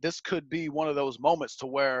yet, but this could be one of those moments to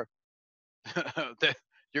where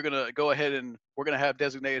you're going to go ahead and we're going to have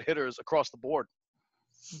designated hitters across the board.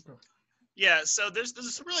 Okay. Yeah, so there's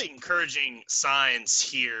some really encouraging signs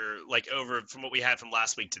here, like over from what we had from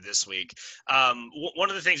last week to this week. One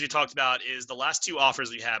of the things we talked about is the last two offers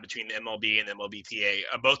we had between the MLB and the MLBPA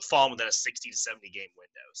both fall within a 60 to 70 game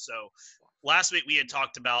window. So last week we had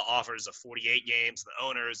talked about offers of 48 games, the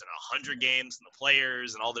owners, and 100 games, and the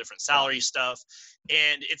players, and all the different salary stuff.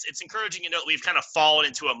 And it's encouraging to note we've kind of fallen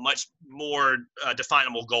into a much more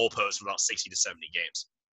definable goalpost of about 60 to 70 games.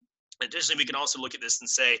 Additionally, we can also look at this and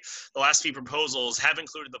say the last few proposals have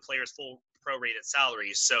included the players' full prorated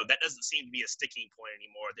salaries, so that doesn't seem to be a sticking point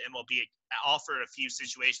anymore. The MLB offered a few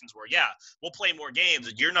situations where, yeah, we'll play more games,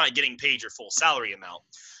 but you're not getting paid your full salary amount,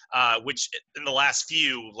 which in the last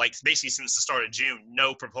few, like basically since the start of June,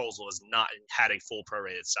 no proposal has not had a full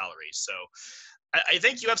prorated salary. So I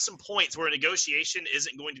think you have some points where a negotiation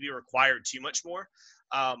isn't going to be required too much more.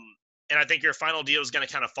 And I think your final deal is going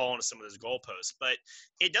to kind of fall into some of those goalposts. But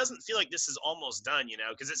it doesn't feel like this is almost done,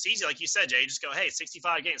 because it's easy, like you said, Jay, just go, hey,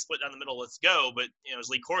 65 games split down the middle, let's go. But, as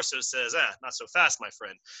Lee Corso says, not so fast, my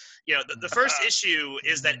friend. The first issue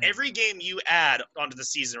is that every game you add onto the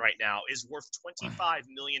season right now is worth $25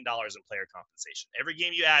 million in player compensation. Every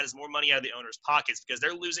game you add is more money out of the owner's pockets because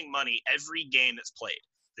they're losing money every game that's played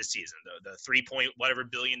this season. The 3 whatever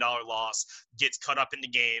billion dollar loss gets cut up into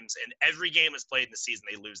games, and every game that's played in the season,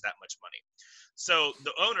 they lose that much money. So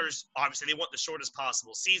the owners, obviously, they want the shortest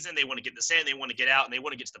possible season. They want to get this in, they want to get out, and they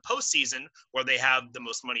want to get to the postseason where they have the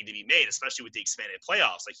most money to be made, especially with the expanded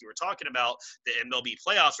playoffs. Like you were talking about, the MLB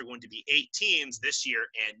playoffs are going to be 8 teams this year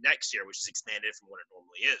and next year, which is expanded from what it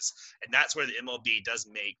normally is. And that's where the MLB does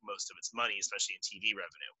make most of its money, especially in TV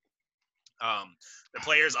revenue. The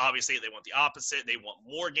players, obviously, they want the opposite. They want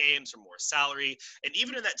more games or more salary. And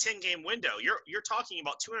even in that 10-game window, you're talking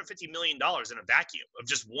about $250 million in a vacuum of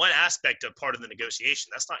just one aspect of part of the negotiation.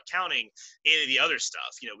 That's not counting any of the other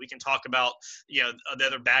stuff. We can talk about, the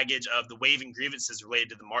other baggage of the waiving grievances related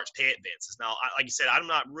to the March pay advances. Now, like you said, I'm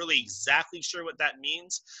not really exactly sure what that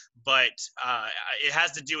means, but it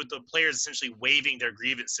has to do with the players essentially waiving their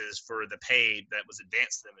grievances for the pay that was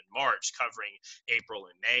advanced to them in March, covering April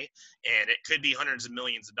and May. And it could be hundreds of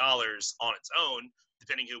millions of dollars on its own,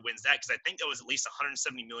 depending who wins that, because I think that was at least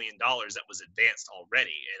 $170 million that was advanced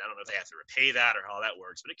already. And I don't know if they have to repay that or how that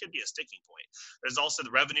works, but it could be a sticking point. There's also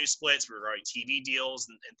the revenue splits regarding TV deals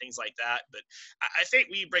and things like that. But I think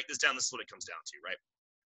when you break this down, this is what it comes down to, right?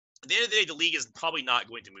 At the end of the day, the league is probably not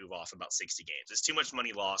going to move off about 60 games. It's too much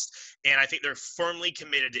money lost, and I think they're firmly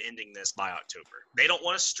committed to ending this by October. They don't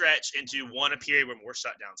want to stretch into a period where more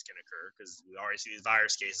shutdowns can occur because we already see these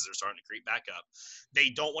virus cases are starting to creep back up.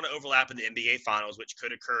 They don't want to overlap with the NBA Finals, which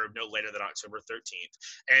could occur no later than October 13th.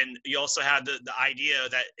 And you also have the idea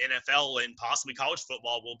that NFL and possibly college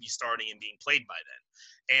football will be starting and being played by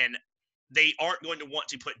then. And they aren't going to want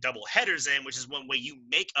to put double headers in, which is one way you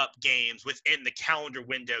make up games within the calendar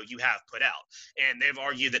window you have put out. And they've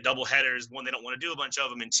argued that double headers, one, they don't want to do a bunch of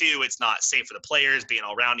them, and two, it's not safe for the players being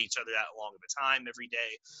all around each other that long of a time every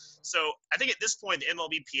day. So I think at this point, the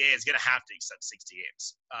MLBPA is going to have to accept 60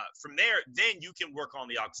 games. From there, then you can work on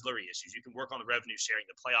the auxiliary issues. You can work on the revenue sharing,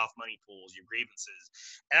 the playoff money pools, your grievances.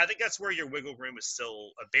 And I think that's where your wiggle room is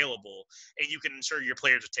still available, and you can ensure your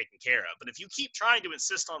players are taken care of. But if you keep trying to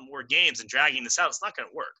insist on more games and dragging this out, it's not going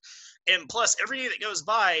to work. And plus, every day that goes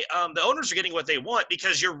by, the owners are getting what they want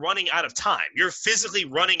because you're running out of time. You're physically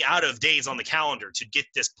running out of days on the calendar to get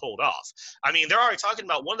this pulled off. I mean, they're already talking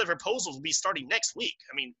about one of the proposals will be starting next week.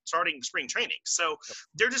 I mean, starting spring training. So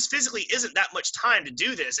there just physically isn't that much time to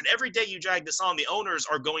do this. And every day you drag this on, the owners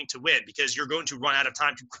are going to win because you're going to run out of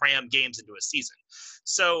time to cram games into a season.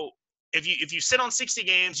 So if you sit on 60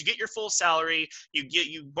 games, you get your full salary,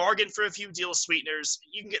 you bargain for a few deal sweeteners,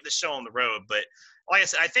 you can get the show on the road. But like I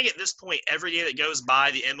said, I think at this point, every day that goes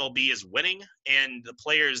by, the MLB is winning, and the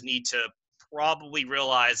players need to probably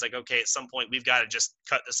realize, like, okay, at some point we've got to just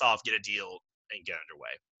cut this off, get a deal, and get underway.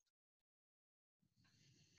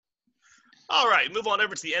 All right, move on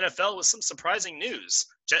over to the NFL with some surprising news.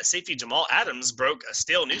 Jet safety Jamal Adams broke a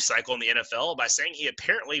stale news cycle in the NFL by saying he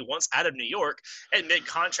apparently wants out of New York at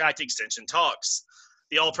mid-contract extension talks.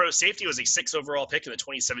 The All-Pro safety was a 6th overall pick in the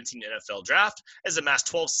 2017 NFL Draft, has amassed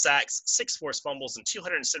 12 sacks, 6 forced fumbles, and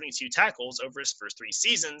 272 tackles over his first 3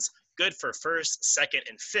 seasons, good for 1st, 2nd,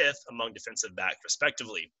 and 5th among defensive backs,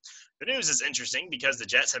 respectively. The news is interesting because the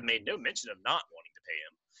Jets have made no mention of not wanting to pay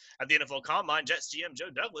him. At the NFL Combine, Jets GM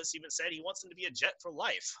Joe Douglas even said he wants him to be a Jet for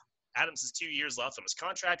life. Adams has 2 years left on his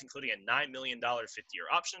contract, including a $9 million fifth-year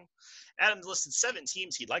option. Adams listed 7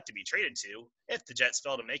 teams he'd like to be traded to if the Jets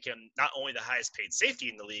fail to make him not only the highest-paid safety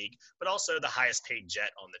in the league, but also the highest-paid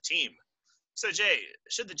Jet on the team. So, Jay,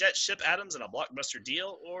 should the Jets ship Adams in a blockbuster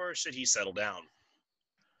deal, or should he settle down?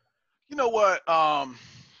 You know what?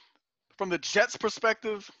 From the Jets'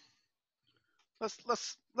 perspective,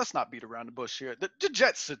 let's not beat around the bush here. The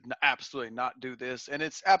Jets should absolutely not do this, and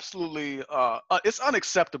it's absolutely it's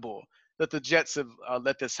unacceptable that the Jets have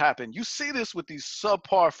let this happen. You see this with these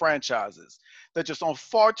subpar franchises that just on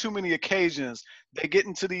far too many occasions they get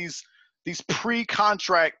into these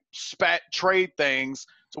pre-contract spat trade things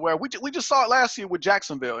to where we just saw it last year with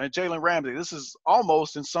Jacksonville and Jalen Ramsey. This is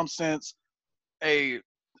almost in some sense a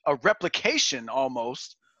replication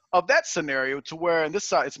almost of that scenario, to where on this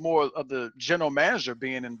side it's more of the general manager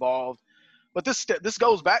being involved. But this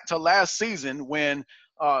goes back to last season when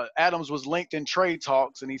Adams was linked in trade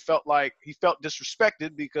talks, and he felt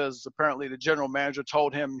disrespected because apparently the general manager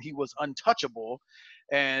told him he was untouchable,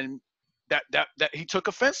 and that he took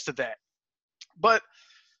offense to that. But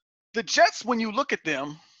the Jets, when you look at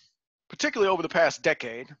them, particularly over the past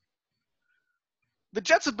decade, the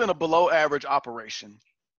Jets have been a below-average operation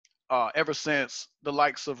ever since the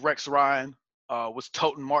likes of Rex Ryan was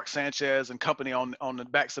toting Mark Sanchez and company on the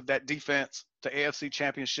backs of that defense to AFC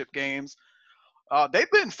Championship games.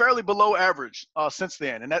 They've been fairly below average since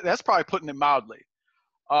then, and that's probably putting it mildly.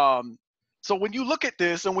 So when you look at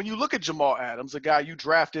this, and when you look at Jamal Adams, a guy you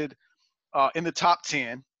drafted in the top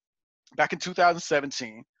 10 back in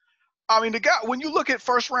 2017, I mean, the guy, when you look at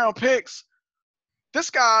first-round picks, this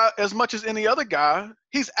guy, as much as any other guy,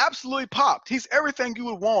 he's absolutely popped. He's everything you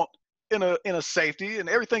would want in a safety and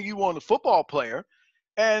everything you want in a football player.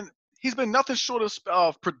 And he's been nothing short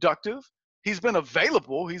of productive. He's been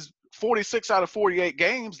available. He's 46 out of 48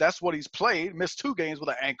 games. That's what he's played. Missed 2 games with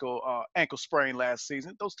an ankle sprain last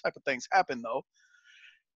season. Those type of things happen, though.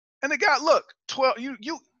 And the guy, look, 12.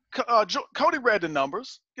 Cody read the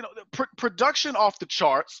numbers. You know, production off the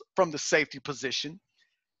charts from the safety position,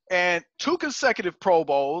 and 2 consecutive Pro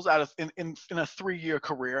Bowls in a 3-year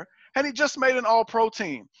career, and he just made an All-Pro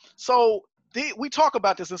team. So we talk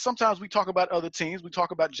about this, and sometimes we talk about other teams. We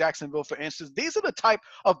talk about Jacksonville, for instance. These are the type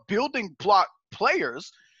of building block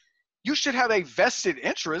players you should have a vested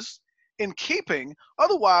interest in keeping.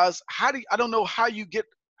 Otherwise, I don't know how do you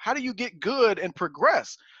get good and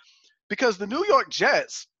progress? Because the New York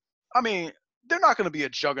Jets, I mean, they're not going to be a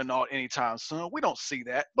juggernaut anytime soon. We don't see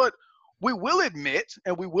that, but we will admit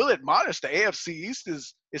and we will admonish the AFC East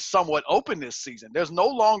is somewhat open this season. There's no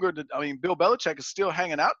longer Bill Belichick is still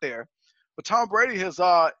hanging out there, but Tom Brady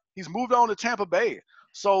he's moved on to Tampa Bay.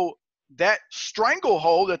 So that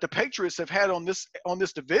stranglehold that the Patriots have had on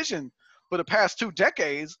this division for the past 2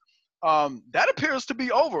 decades, that appears to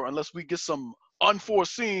be over unless we get some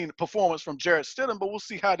unforeseen performance from Jarrett Stidham, but we'll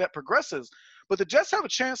see how that progresses. But the Jets have a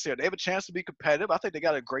chance here. They have a chance to be competitive. I think they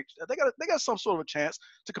got some sort of a chance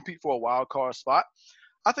to compete for a wild card spot.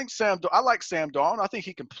 I like Sam Darnold. I think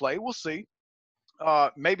he can play. We'll see.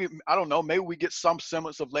 Maybe, I don't know, maybe we get some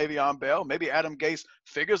semblance of Le'Veon Bell. Maybe Adam Gase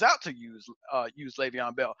figures out to use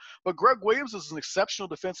Le'Veon Bell. But Greg Williams is an exceptional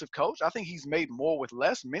defensive coach. I think he's made more with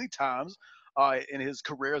less many times in his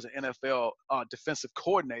career as an NFL defensive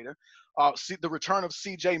coordinator. The return of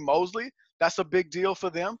C.J. Mosley, that's a big deal for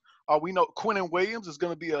them. We know Quinnen Williams is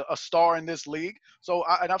going to be a star in this league. So,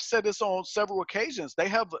 and I've said this on several occasions. They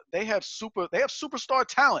have superstar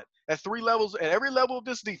talent at 3 levels, at every level of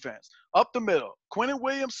this defense, up the middle. Quinnen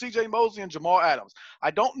Williams, C.J. Mosley, and Jamal Adams.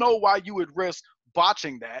 I don't know why you would risk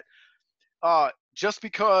botching that just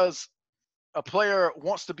because a player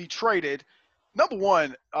wants to be traded. Number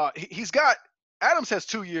one, Adams has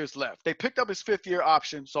 2 years left. They picked up his 5th-year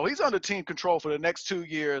option, so he's under team control for the next 2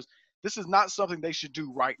 years. This is not something they should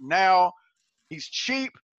do right now. He's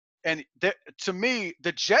cheap, and to me,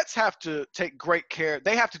 the Jets have to take great care.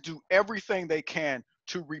 They have to do everything they can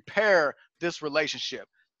to repair this relationship.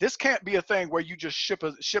 This can't be a thing where you just ship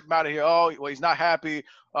him out of here. Oh, well, he's not happy.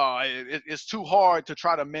 It's too hard to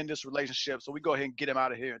try to mend this relationship, so we go ahead and get him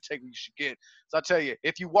out of here and take what you should get. So I tell you,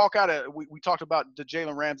 if you walk out of, we talked about the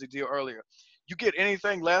Jalen Ramsey deal earlier. You get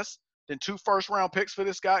anything less than 2 first-round picks for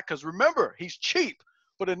this guy, because remember, he's cheap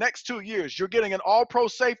for the next 2 years. You're getting an all-pro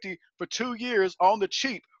safety for 2 years on the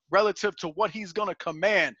cheap relative to what he's going to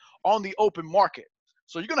command on the open market.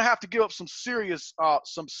 So you're going to have to give up some serious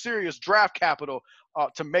draft capital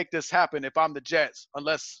to make this happen if I'm the Jets,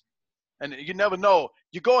 and you never know.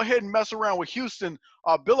 You go ahead and mess around with Houston.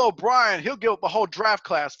 Bill O'Brien, he'll give up a whole draft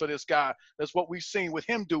class for this guy. That's what we've seen with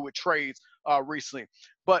him do with trades recently.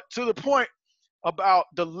 But to the point about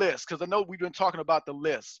the list, because I know we've been talking about the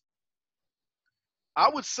list, I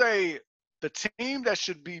would say the team that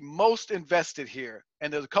should be most invested here,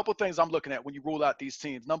 and there's a couple things I'm looking at when you rule out these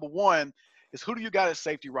teams. Number one is, who do you got at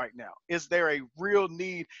safety right now? Is there a real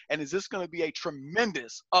need, and is this going to be a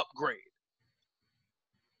tremendous upgrade?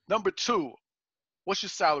 Number two, what's your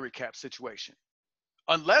salary cap situation?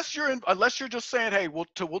 Unless you're just saying, hey, we'll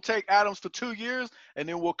take Adams for 2 years and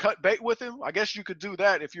then we'll cut bait with him. I guess you could do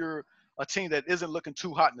that if you're a team that isn't looking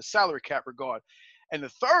too hot in the salary cap regard. And the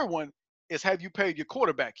third one is, have you paid your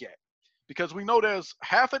quarterback yet? Because we know there's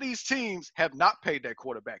half of these teams have not paid their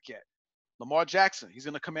quarterback yet. Lamar Jackson, he's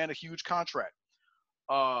going to command a huge contract.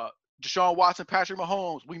 Deshaun Watson, Patrick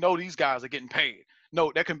Mahomes, we know these guys are getting paid.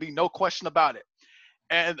 No, there can be no question about it.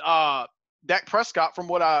 And Dak Prescott, from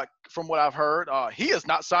what I've heard, he has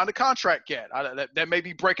not signed a contract yet. That may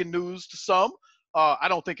be breaking news to some. I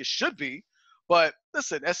don't think it should be. But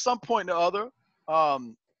listen, at some point or other,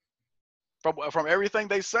 from everything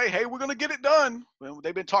they say, hey, we're going to get it done.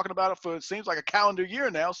 They've been talking about it for, it seems like, a calendar year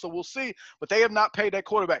now, so we'll see. But they have not paid that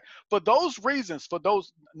quarterback. For those reasons,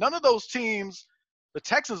 none of those teams The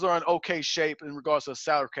Texans are in okay shape in regards to the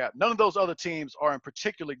salary cap. None of those other teams are in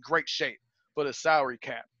particularly great shape for the salary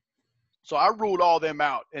cap. So I ruled all them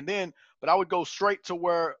out. But I would go straight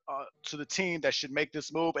to to the team that should make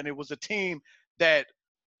this move. And it was a team that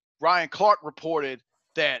Ryan Clark reported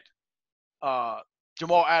that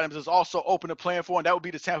Jamal Adams is also open to playing for, and that would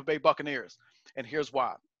be the Tampa Bay Buccaneers. And here's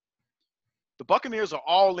why. The Buccaneers are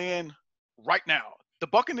all in right now. The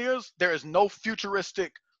Buccaneers, there is no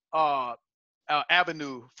futuristic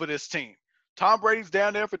avenue for this team. Tom Brady's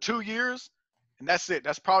down there for 2 years, and that's it.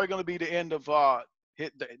 That's probably going to be the end of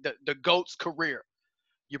the GOAT's career.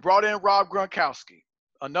 You brought in Rob Gronkowski,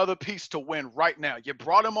 another piece to win right now. You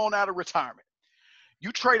brought him on out of retirement.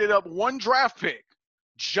 You traded up one draft pick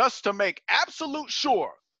just to make absolute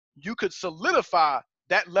sure you could solidify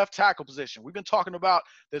that left tackle position. We've been talking about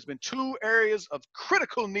there's been 2 areas of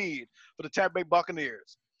critical need for the Tampa Bay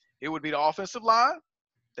Buccaneers. It would be the offensive line.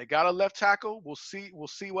 They got a left tackle. We'll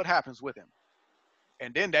see what happens with him.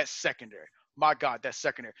 And then that secondary. My God, that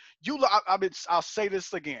secondary. I'll say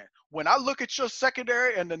this again. When I look at your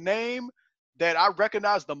secondary and the name that I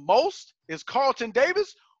recognize the most is Carlton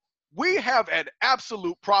Davis, we have an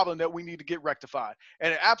absolute problem that we need to get rectified.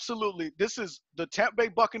 And absolutely, this is the Tampa Bay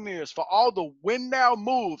Buccaneers for all the win now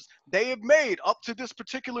moves they have made up to this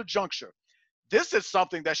particular juncture. This is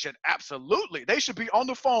something that they should be on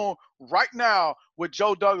the phone right now with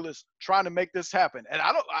Joe Douglas trying to make this happen. And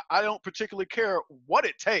I don't particularly care what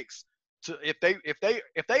it takes to if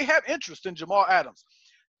they have interest in Jamal Adams,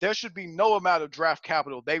 there should be no amount of draft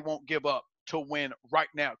capital they won't give up to win right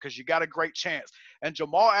now, because you got a great chance. And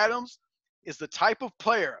Jamal Adams is the type of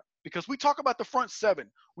player, because we talk about the front 7.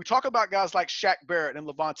 We talk about guys like Shaq Barrett and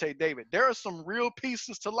Levante David. There are some real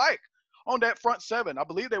pieces to like on that front 7. I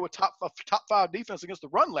believe they were top 5 defense against the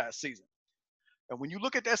run last season. And when you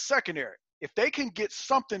look at that secondary, if they can get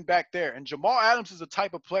something back there, and Jamal Adams is the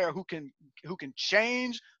type of player who can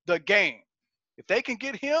change the game. If they can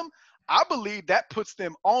get him, I believe that puts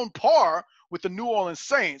them on par with the New Orleans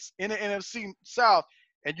Saints in the NFC South,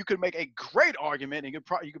 and you could make a great argument, and you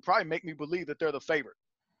could probably make me believe that they're the favorite.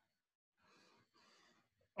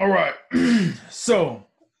 All right. So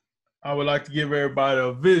I would like to give everybody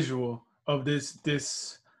a visual of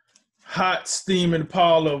this hot steaming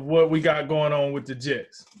pile of what we got going on with the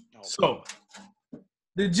Jets. So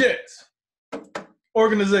the Jets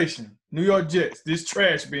organization, New York Jets, this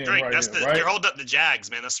trash bin right here, right? You're holding up the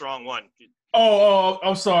Jags, man. That's the wrong one. Oh,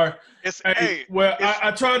 I'm sorry.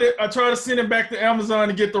 I tried to send it back to Amazon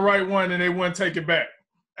to get the right one, and they wouldn't take it back.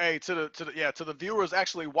 Hey, to the viewers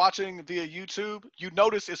actually watching via YouTube, you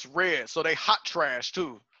notice it's red, so they hot trash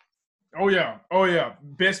too. Oh yeah.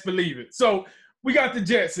 Best believe it. So we got the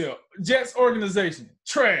Jets here. Jets organization,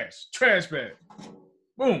 trash bag.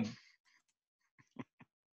 Boom.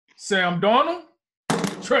 Sam Darnold,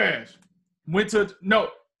 trash.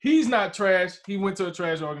 He's not trash. He went to a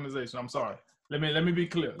trash organization. I'm sorry. Let me be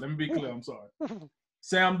clear. I'm sorry.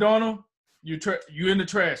 Sam Darnold, you in the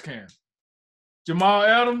trash can. Jamal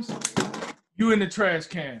Adams, you in the trash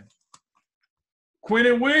can.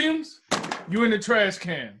 Quinnen Williams, you in the trash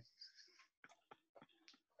can.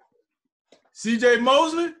 C.J.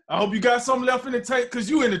 Mosley, I hope you got something left in the tank because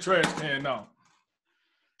you in the trash can now.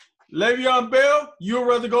 Le'Veon Bell, you'd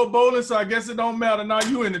rather go bowling, so I guess it don't matter. Now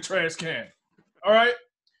you in the trash can. All right?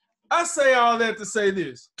 I say all that to say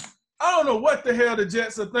this. I don't know what the hell the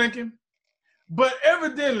Jets are thinking, but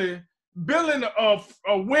evidently building a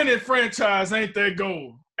winning franchise ain't their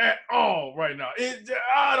goal at all right now.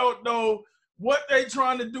 I don't know what they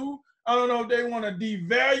trying to do. I don't know if they want to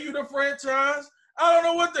devalue the franchise. I don't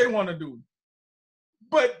know what they want to do.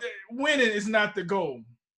 But winning is not the goal.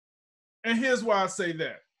 And here's why I say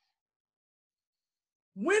that.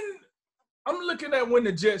 When I'm looking at when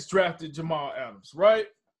the Jets drafted Jamal Adams, right?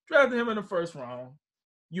 Drafted him in the first round.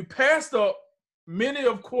 You passed up many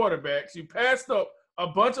of quarterbacks. You passed up a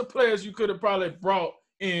bunch of players you could have probably brought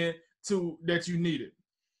in that you needed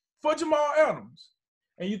for Jamal Adams.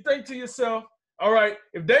 And you think to yourself, all right,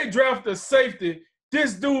 if they draft a safety,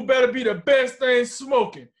 this dude better be the best thing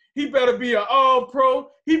smoking. He better be an all-pro.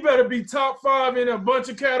 He better be top 5 in a bunch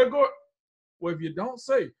of categories. Well, if you don't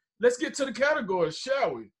say, let's get to the categories,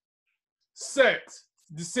 shall we? Sacks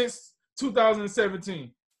since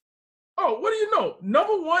 2017. Oh, what do you know?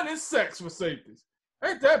 Number 1 is sacks for safeties.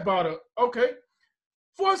 Ain't that about it? Okay.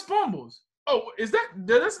 Forced fumbles. Oh,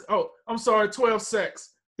 I'm sorry, 12 sacks.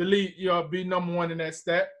 The lead, be number 1 in that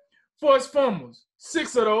stat. Forced fumbles,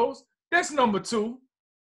 6 of those. That's number 2.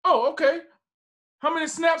 Oh, okay. How many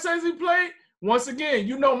snaps has he played? Once again,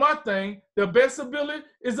 you know my thing. The best ability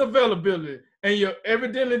is availability. And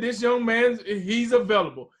evidently this young man, he's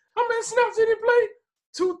available. How many snaps did he play?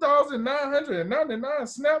 2,999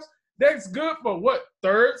 snaps. That's good for what,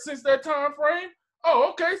 third since that time frame? Oh,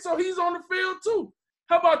 okay, so he's on the field too.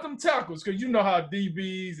 How about them tackles? Because you know how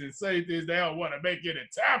DBs and safeties, they don't want to make any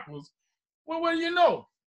tackles. Well, what do you know?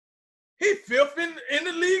 He fifth in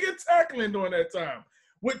the league in tackling during that time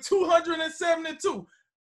with 272.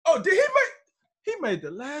 Oh, did he made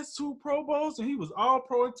the last 2 Pro Bowls and he was all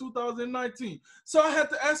pro in 2019. So I had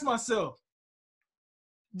to ask myself,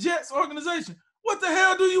 Jets organization, what the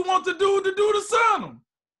hell do you want to do to sign him?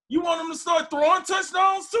 You want him to start throwing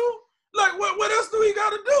touchdowns too? Like, what else do he got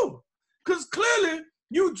to do? Because clearly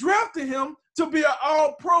you drafted him to be an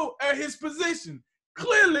all-pro at his position.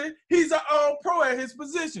 Clearly he's an all-pro at his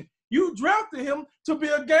position. You drafted him to be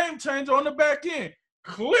a game changer on the back end.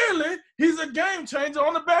 Clearly he's a game changer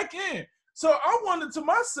on the back end. So I wondered to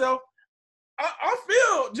myself, I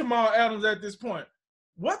feel Jamal Adams at this point.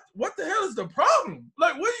 What the hell is the problem?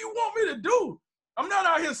 Like, what do you want me to do? I'm not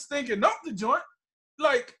out here stinking up the joint.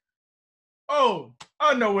 Like, oh,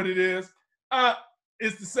 I know what it is.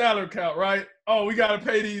 It's the salary cap, right? Oh, we got to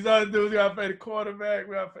pay these other dudes. We got to pay the quarterback.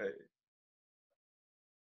 We got to pay.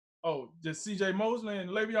 Oh, just C.J. Mosley and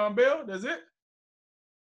Le'Veon Bell? That's it?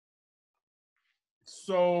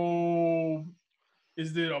 So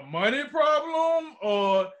is it a money problem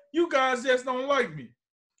or you guys just don't like me?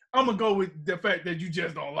 I'm going to go with the fact that you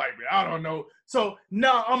just don't like me. I don't know. So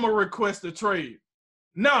now I'm going to request a trade.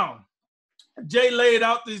 Now, Jay laid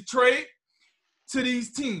out this trade to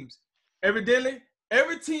these teams. Evidently,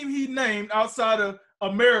 every team he named outside of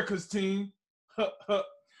America's team,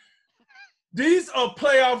 these are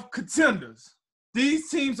playoff contenders. These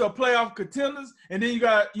teams are playoff contenders. And then you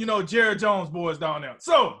got, Jerry Jones boys down there.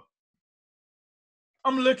 So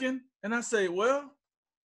I'm looking and I say, well,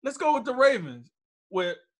 let's go with the Ravens,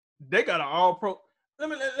 where they got an all-pro. Let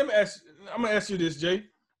me ask you. I'm gonna ask you this, Jay.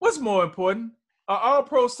 What's more important, an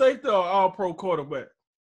all-pro safety or all-pro quarterback?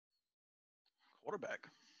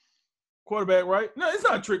 Quarterback, right? No, it's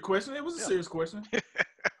not a trick question. It was a serious question.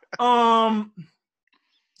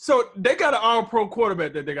 So they got an all-pro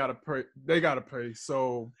quarterback that they gotta pay.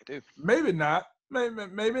 So they do. Maybe not.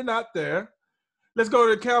 Maybe not there. Let's go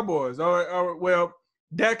to the Cowboys. All right. Well,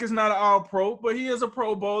 Dak is not an all-pro, but he is a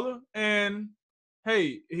Pro Bowler, and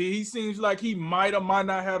hey, he seems like he might or might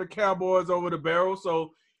not have the Cowboys over the barrel,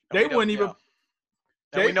 so they wouldn't even.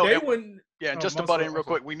 Yeah. They wouldn't. Yeah, and just to butt in real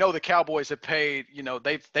quick, we know the Cowboys have paid.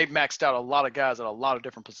 They've maxed out a lot of guys at a lot of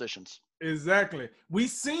different positions. Exactly. We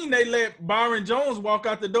seen they let Byron Jones walk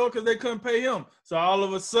out the door because they couldn't pay him. So all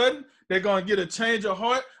of a sudden they're gonna get a change of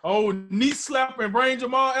heart. Oh, knee slap and bring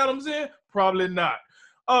Jamal Adams in? Probably not.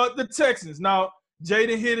 The Texans. Now,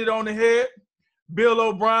 Jaden hit it on the head. Bill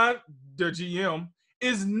O'Brien, the GM,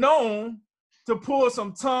 is known to pull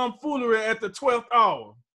some tomfoolery at the 12th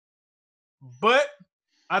hour. But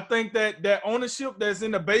I think that ownership that's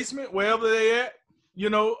in the basement, wherever they at,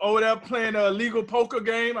 over there playing a illegal poker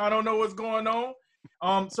game. I don't know what's going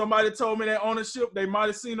on. Somebody told me that ownership, they might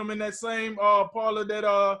have seen them in that same parlor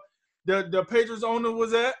that the Patriots owner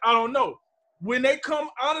was at. I don't know. When they come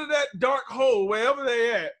out of that dark hole, wherever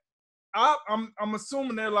they at, I'm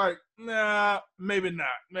assuming they're like, nah, maybe not.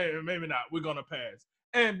 Maybe not. We're gonna pass.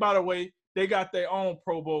 And by the way, they got their own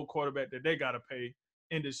Pro Bowl quarterback that they gotta pay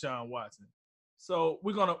in Deshaun Watson. So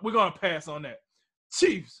we're gonna pass on that.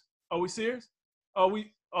 Chiefs, are we serious? Are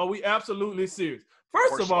we absolutely serious?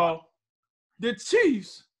 First of all, the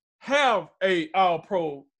Chiefs have a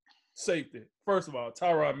all-pro safety. First of all,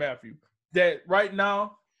 Tyrann Mathieu, that right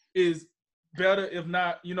now is better, if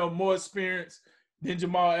not, more experienced than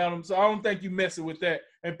Jamal Adams. So I don't think you messing with that.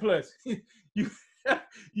 And plus,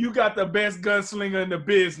 you got the best gunslinger in the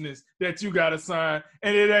business that you got to sign,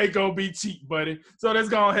 and it ain't going to be cheap, buddy. So let's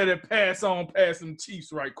go ahead and pass some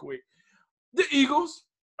Chiefs right quick. The Eagles,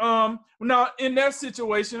 now in that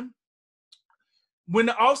situation, when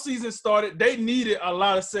the offseason started, they needed a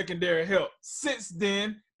lot of secondary help. Since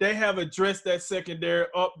then, they have addressed that secondary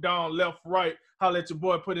up, down, left, right. Holla at your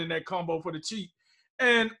boy, put in that combo for the cheap.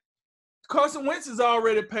 And Carson Wentz is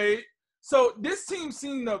already paid. So this team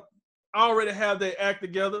seemed to already have their act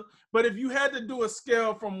together. But if you had to do a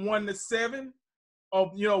scale from 1 to 7, or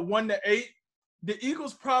 1 to 8, the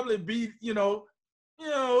Eagles probably be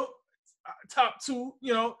top 2.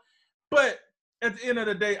 But at the end of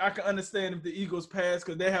the day, I can understand if the Eagles pass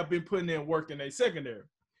because they have been putting in work in their secondary.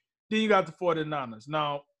 Then you got the 49ers.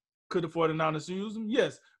 Now, could the 49ers use them?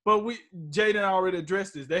 Yes. But Jaden already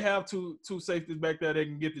addressed this. They have two safeties back there that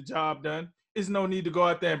can get the job done. There's no need to go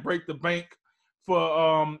out there and break the bank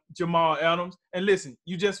for Jamal Adams. And listen,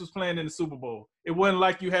 you just was playing in the Super Bowl. It wasn't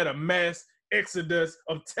like you had a mass exodus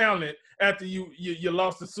of talent after you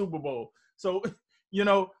lost the Super Bowl. So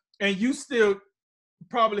and you still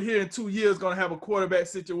probably here in 2 years going to have a quarterback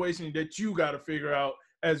situation that you got to figure out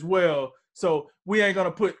as well. So we ain't going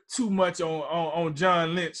to put too much on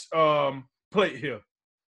John Lynch plate here.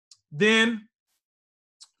 Then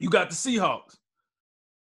you got the Seahawks.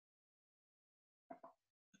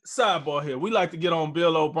 Sidebar here. We like to get on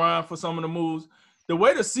Bill O'Brien for some of the moves. The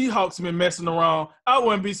way the Seahawks been messing around, I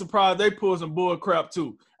wouldn't be surprised they pull some bull crap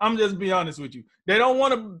too. I'm just be honest with you. They don't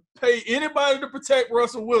want to pay anybody to protect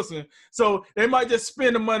Russell Wilson, so they might just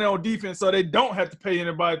spend the money on defense so they don't have to pay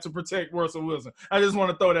anybody to protect Russell Wilson. I just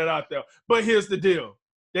want to throw that out there. But here's the deal.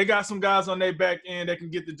 They got some guys on their back end that can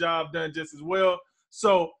get the job done just as well.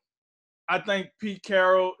 So I think Pete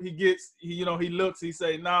Carroll, he looks, he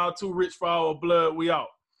say, nah, too rich for our blood, we out.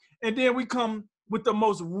 And then we come with the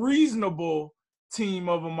most reasonable team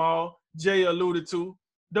of them all, Jay alluded to,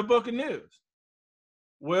 the Buccaneers.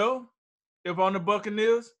 Well, if I'm the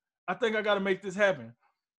Buccaneers, I think I got to make this happen.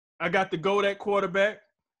 I got to go that quarterback.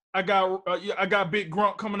 I got Big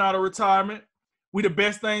Grunt coming out of retirement. We the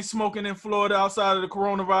best thing smoking in Florida outside of the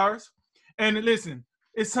coronavirus. And listen,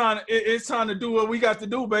 it's time to do what we got to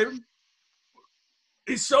do, baby.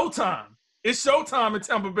 It's showtime. It's showtime in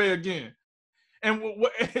Tampa Bay again. And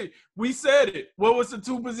we said it. What was the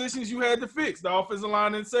two positions you had to fix? The offensive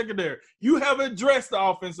line and secondary. You have addressed the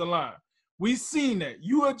offensive line. We've seen that.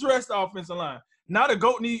 You addressed the offensive line. Now the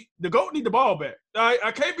GOAT need the ball back.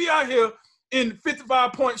 I can't be out here in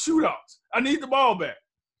 55-point shootouts. I need the ball back.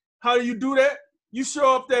 How do you do that? You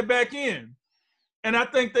show up that back end. And I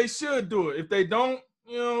think they should do it. If they don't,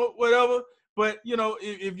 whatever. But,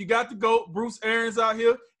 if you got the GOAT, Bruce Arians out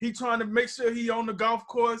here, he trying to make sure he on the golf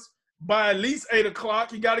course by at least 8 o'clock.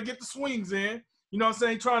 He got to get the swings in. You know what I'm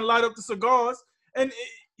saying? Trying to light up the cigars. And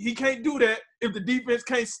he can't do that if the defense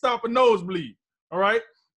can't stop a nosebleed. All right?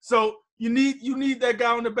 So you need that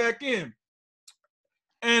guy on the back end.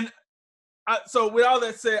 And so with all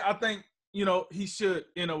that said, I think, he should,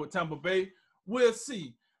 with Tampa Bay. We'll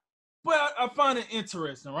see. But I find it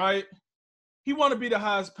interesting, right? He want to be the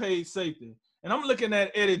highest paid safety. And I'm looking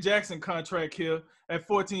at Eddie Jackson contract here at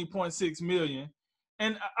 $14.6 million.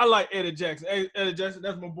 And I like Eddie Jackson. Eddie Jackson,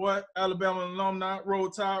 that's my boy, Alabama alumni, Roll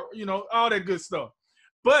Tide, all that good stuff.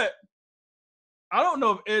 But I don't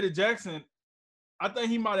know if Eddie Jackson, I think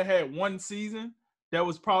he might have had one season that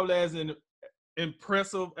was probably as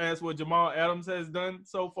impressive as what Jamal Adams has done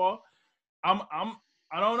so far. I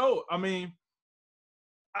don't know. I mean,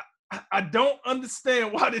 I don't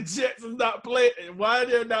understand why the Jets is not playing, why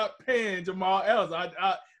they're not paying Jamal Adams.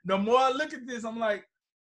 The more I look at this, I'm like,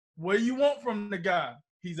 what do you want from the guy?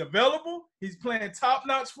 He's available. He's playing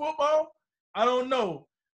top-notch football. I don't know.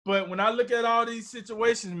 But when I look at all these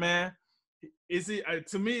situations, man,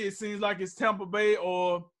 to me, it seems like it's Tampa Bay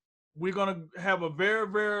or we're going to have a very,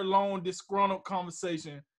 very long, disgruntled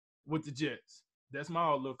conversation with the Jets. That's my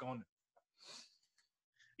outlook on it.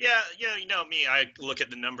 Yeah, you know me. I look at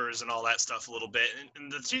the numbers and all that stuff a little bit,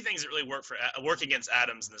 and the two things that really work against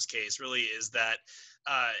Adams in this case really is that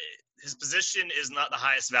his position is not the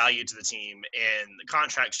highest value to the team, and the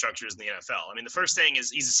contract structures in the NFL. I mean, the first thing is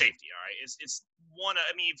he's a safety. All right, it's one.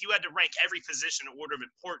 I mean, if you had to rank every position in order of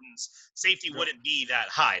importance, safety wouldn't be that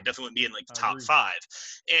high. It definitely wouldn't be in like the top 5.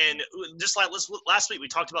 And just like last week, we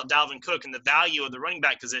talked about Dalvin Cook and the value of the running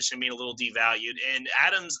back position being a little devalued. And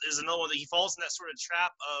Adams is another one that he falls in that sort of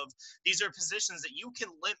trap of these are positions that you can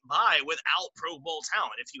limp by without Pro Bowl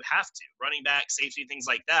talent if you have to. Running back, safety, things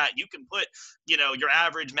like that. You can put, your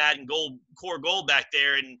average Madden core gold back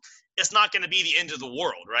there, and it's not going to be the end of the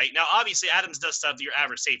world, right? Now, obviously, Adams does stuff that your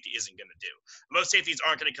average safety isn't going to do. Most safeties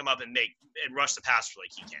aren't going to come up and rush the passer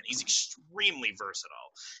like he can. He's extremely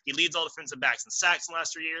versatile. He leads all defensive backs in sacks in the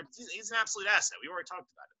last 3 years. He's an absolute asset. We already talked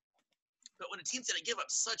about it. But when a team's going to give up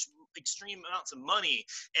such extreme amounts of money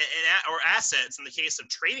or assets in the case of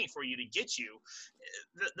trading for you to get you,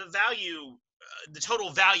 the value, the total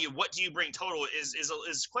value, what do you bring total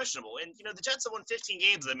is questionable. And, the Jets have won 15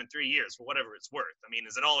 games of them in 3 years for whatever it's worth. I mean,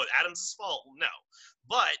 is it all Adams' fault? No.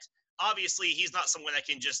 But obviously he's not someone that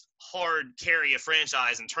can just hard carry a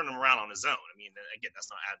franchise and turn them around on his own. I mean, again, that's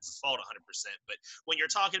not Adams' fault 100%. But when you're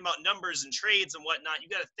talking about numbers and trades and whatnot, you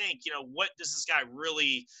got to think, what does this guy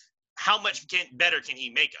really – how much better can he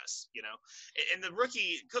make us, And the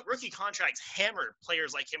rookie contracts hammer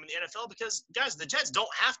players like him in the NFL because, guys, the Jets don't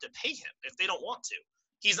have to pay him if they don't want to.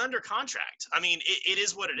 He's under contract. I mean, it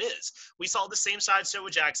is what it is. We saw the same side show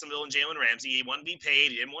with Jacksonville and Jalen Ramsey. He wanted to be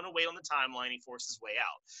paid. He didn't want to wait on the timeline. He forced his way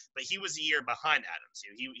out. But he was a year behind Adams.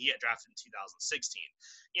 He got drafted in 2016.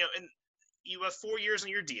 And you have 4 years on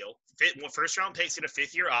your deal. First round picks get a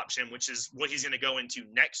 5th-year option, which is what he's going to go into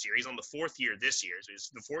next year. He's on the 4th year this year. So it's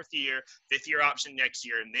the 4th year, 5th-year option next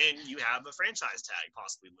year. And then you have a franchise tag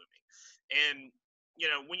possibly looming. And,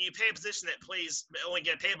 when you pay a position that only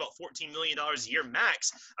get paid about $14 million a year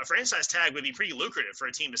max, a franchise tag would be pretty lucrative for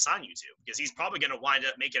a team to sign you to, because he's probably going to wind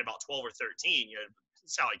up making about 12 or 13,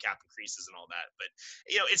 salary cap increases and all that. But,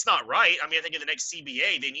 it's not right. I mean, I think in the next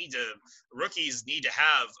CBA, rookies need to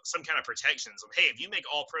have some kind of protections of, hey, if you make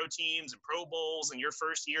all pro teams and pro bowls in your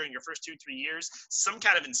first year, in your first 2-3 years, some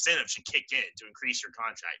kind of incentive should kick in to increase your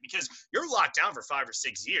contract, because you're locked down for 5 or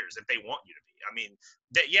 6 years if they want you to be. I mean,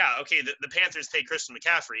 the Panthers paid Christian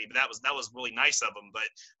McCaffrey, but that was really nice of them, but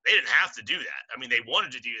they didn't have to do that. I mean, they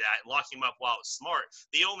wanted to do that and lock him up while it was smart.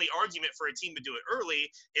 The only argument for a team to do it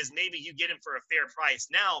early is maybe you get him for a fair price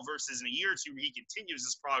now versus in a year or two where he continues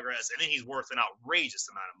his progress and then he's worth an outrageous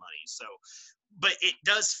amount of money. So, but it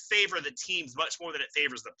does favor the teams much more than it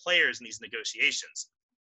favors the players in these negotiations.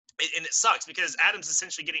 And it sucks because Adams is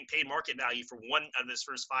essentially getting paid market value for one of his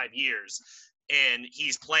first 5 years, and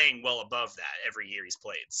he's playing well above that every year he's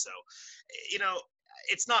played. So,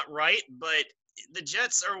 it's not right, but the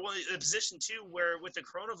Jets are in a position too where with the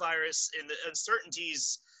coronavirus and the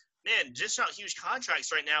uncertainties, man, just not huge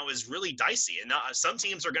contracts right now is really dicey. And some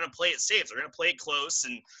teams are going to play it safe. They're going to play it close,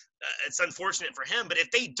 and it's unfortunate for him. But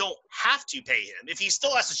if they don't have to pay him, if he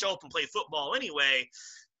still has to show up and play football anyway,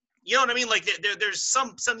 you know what I mean? Like there's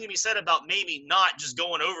something to be said about maybe not just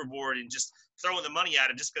going overboard and just throwing the money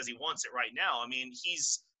at him just because he wants it right now. I mean,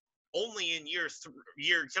 he's only in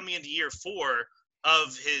coming into year 4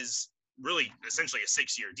 of his really essentially a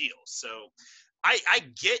 6-year deal. So I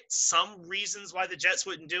get some reasons why the Jets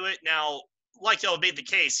wouldn't do it. Now, like y'all made the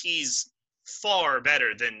case, he's far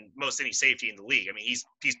better than most any safety in the league. I mean,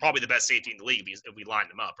 he's probably the best safety in the league if we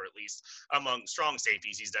lined him up, or at least among strong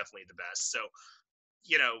safeties, he's definitely the best. So,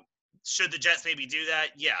 should the Jets maybe do that?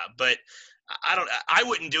 Yeah, but I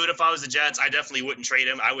wouldn't do it if I was the Jets. I definitely wouldn't trade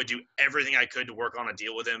him. I would do everything I could to work on a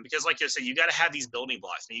deal with him because, like I said, you got to have these building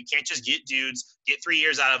blocks. And you can't just get dudes, get 3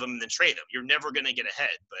 years out of them, and then trade them. You're never going to get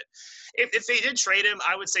ahead. But if they did trade him,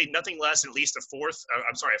 I would say nothing less than at least a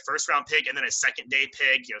first-round pick and then a second-day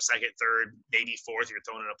pick, second, third, maybe fourth, you're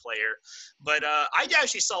throwing in a player. But I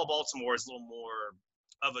actually saw Baltimore as a little more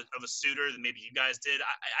of a suitor than maybe you guys did.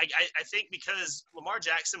 I think because Lamar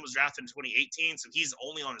Jackson was drafted in 2018, so he's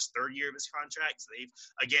only on his 3rd year of his contract. So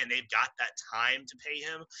they've got that time to pay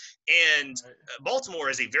him. And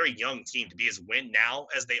Baltimore is a very young team to be as win now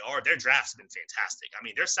as they are. Their drafts have been fantastic. I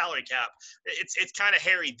mean, their salary cap, it's kind of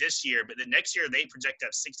hairy this year, but the next year they project to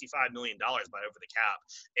have $65 million by over the cap.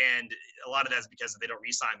 And a lot of that's because they don't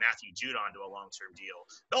re-sign Matthew Judon to a long-term deal.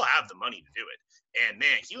 They'll have the money to do it. And,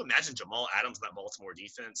 man, can you imagine Jamal Adams in that Baltimore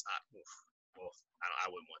defense? I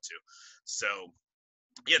wouldn't want to. So,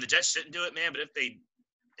 yeah, the Jets shouldn't do it, man. But if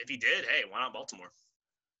he did, hey, why not Baltimore?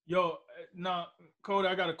 Yo, now, Cody,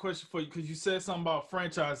 I got a question for you because you said something about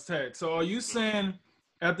franchise tag. So are you saying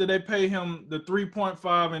after they pay him the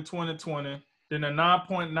 3.5 in 2020, then the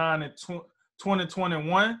 9.9 in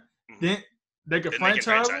 2021, then they could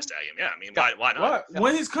franchise tag him? Yeah, I mean, why not?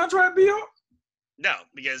 When his contract be up? No,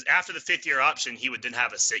 because after the 5th-year option, he would then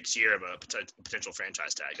have a 6-year of a potential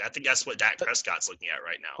franchise tag. I think that's what Dak Prescott's looking at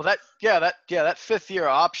right now. Well, that 5th-year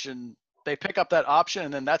option, they pick up that option,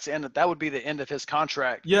 and then that would be the end of his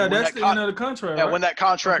contract. Yeah, that's the end of the contract. Yeah, right? when that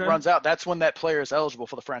contract runs out, that's when that player is eligible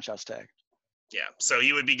for the franchise tag. Yeah, so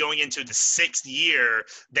he would be going into the 6th year.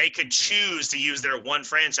 They could choose to use their one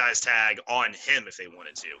franchise tag on him if they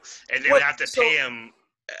wanted to, and they would have to pay him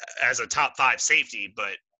as a top 5 safety,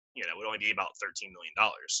 but it would only be about $13 million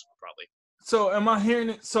probably. So am I hearing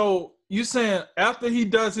it? So you saying after he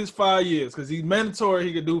does his 5 years, because he's mandatory,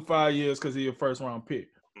 he could do 5 years because he's a first-round pick.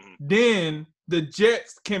 Mm-hmm. Then the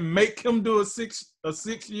Jets can make him do a six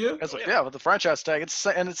year. Yeah, with the franchise tag, it's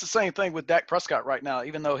the same thing with Dak Prescott right now.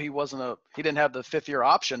 Even though he didn't have the 5th-year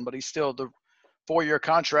option, but he's still the 4-year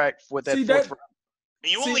contract with that fourth round.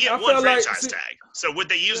 You only get one franchise tag. So would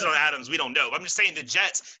they use it on Adams? We don't know. I'm just saying the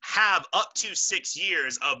Jets have up to 6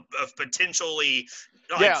 years of potentially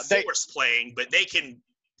force playing, but they can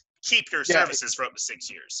keep your services for up to 6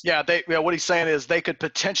 years. Yeah, what he's saying is they could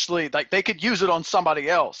potentially they could use it on somebody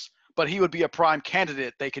else, but he would be a prime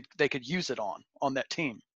candidate. They could use it on that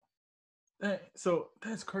team. So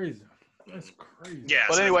that's crazy. That's crazy. Yeah.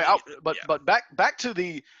 But anyway, but back to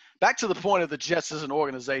the point of the Jets as an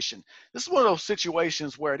organization. This is one of those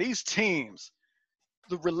situations where these teams,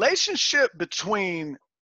 the relationship between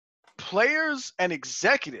players and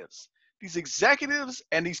executives, these executives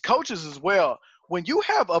and these coaches as well, when you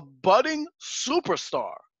have a budding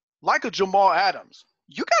superstar like a Jamal Adams,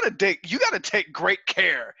 you gotta take great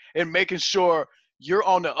care in making sure you're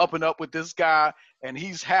on the up and up with this guy and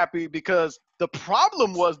he's happy, because the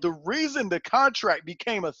problem was the reason the contract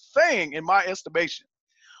became a thing, in my estimation,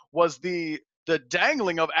 was the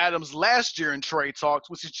dangling of Adams last year in trade talks,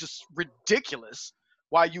 which is just ridiculous.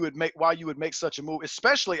 Why you would make such a move,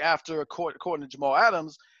 especially after, according to Jamal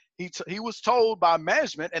Adams, he was told by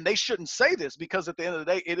management, and they shouldn't say this because at the end of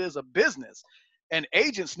the day, it is a business, and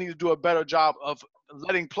agents need to do a better job of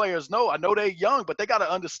letting players know. I know they're young, but they got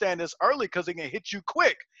to understand this early because they can hit you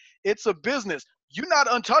quick. It's a business. You're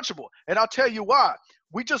not untouchable, and I'll tell you why.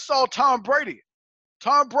 We just saw Tom Brady,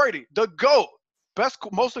 the GOAT, best,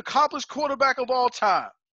 most accomplished quarterback of all time,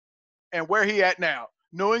 and where he at now.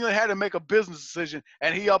 New England had to make a business decision,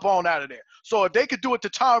 and he up on out of there. So if they could do it to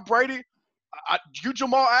Tom Brady, you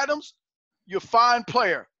Jamal Adams, you're a fine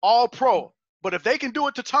player, all pro. But if they can do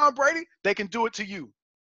it to Tom Brady, they can do it to you.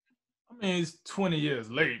 I mean, it's 20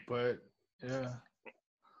 years late, but yeah.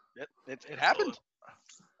 It happened.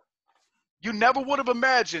 You never would have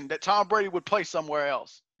imagined that Tom Brady would play somewhere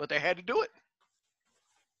else, but they had to do it.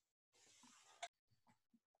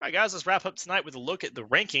 All right, guys, let's wrap up tonight with a look at the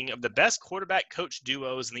ranking of the best quarterback-coach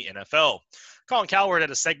duos in the NFL. Colin Cowherd had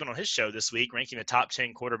a segment on his show this week ranking the top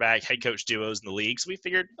 10 quarterback head coach duos in the league, so we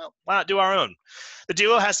figured, well, why not do our own? The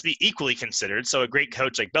duo has to be equally considered, so a great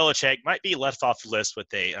coach like Belichick might be left off the list with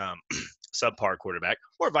a subpar quarterback,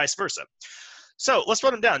 or vice versa. So let's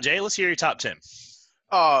run them down, Jay. Let's hear your top 10.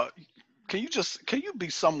 Can you be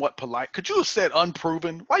somewhat polite? Could you have said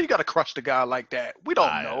unproven? Why you got to crush the guy like that? We don't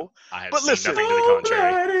know. I have but seen listen, nothing to the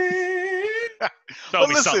contrary. That'll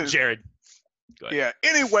be something, Jared. Go ahead. Yeah.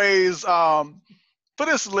 Anyways, for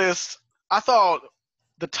this list, I thought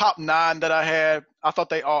the top 9 that I had, I thought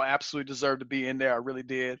they all absolutely deserved to be in there. I really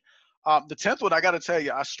did. The 10th one, I got to tell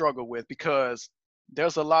you, I struggle with, because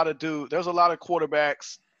there's a lot of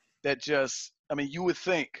quarterbacks that just, I mean, you would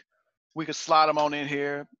think we could slide them on in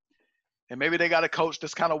here. And maybe they got a coach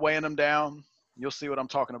that's kind of weighing them down. You'll see what I'm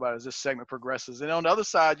talking about as this segment progresses. And on the other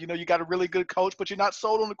side, you got a really good coach, but you're not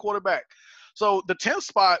sold on the quarterback. So the 10th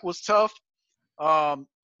spot was tough. But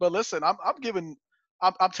listen, I'm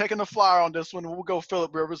taking the flyer on this one. We'll go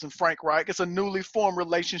Phillip Rivers and Frank Reich. It's a newly formed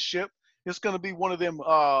relationship. It's going to be one of them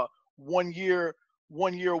one year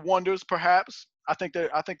wonders, perhaps. I think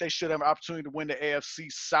they should have an opportunity to win the AFC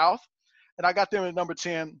South. And I got them at number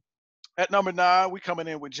 10. At number 9, we coming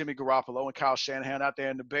in with Jimmy Garoppolo and Kyle Shanahan out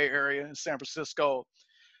there in the Bay Area in San Francisco.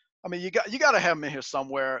 I mean, you got to have them in here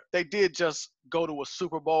somewhere. They did just go to a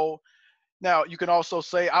Super Bowl. Now, you can also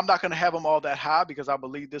say I'm not going to have them all that high, because I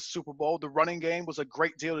believe this Super Bowl, the running game was a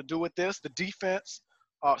great deal to do with this. The defense,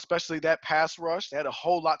 especially that pass rush, they had a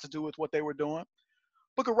whole lot to do with what they were doing.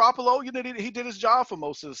 But Garoppolo, he did his job for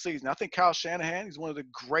most of the season. I think Kyle Shanahan, he's one of the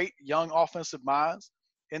great young offensive minds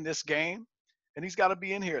in this game. And he's got to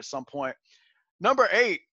be in here at some point. Number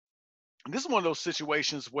 8, this is one of those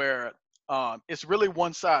situations where it's really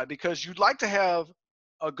one side, because you'd like to have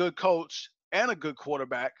a good coach and a good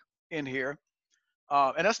quarterback in here.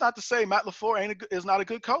 And that's not to say Matt LaFleur is not a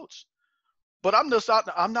good coach. But I'm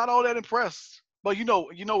not all that impressed. But you know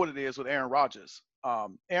what it is with Aaron Rodgers.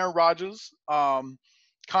 Aaron Rodgers,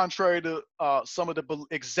 contrary to some of the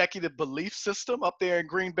executive belief system up there in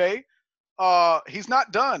Green Bay, he's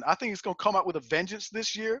not done. I think he's going to come out with a vengeance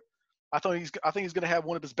this year. I think he's going to have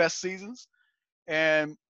one of his best seasons,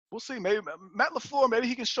 and we'll see. Maybe Matt LaFleur, maybe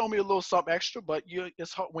he can show me a little something extra. But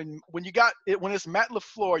it's hard when it's Matt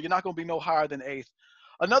LaFleur, you're not going to be no higher than 8th.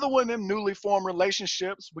 Another one of them newly formed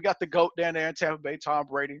relationships. We got the GOAT down there in Tampa Bay, Tom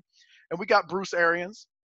Brady, and we got Bruce Arians.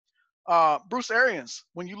 Bruce Arians,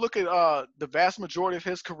 when you look at the vast majority of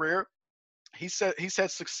his career, he's had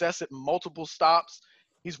success at multiple stops.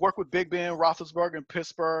 He's worked with Big Ben Roethlisberger in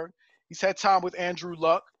Pittsburgh. He's had time with Andrew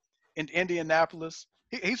Luck in Indianapolis.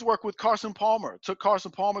 He's worked with Carson Palmer, took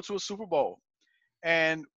Carson Palmer to a Super Bowl.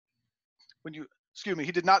 And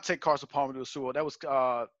he did not take Carson Palmer to a Super Bowl. That was,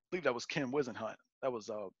 I believe that was Ken Wisenhunt. That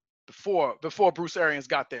was before Bruce Arians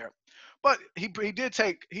got there. But he did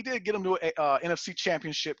get him to an NFC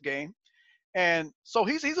Championship game. And so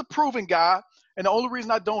he's a proven guy. And the only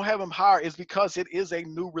reason I don't have him higher is because it is a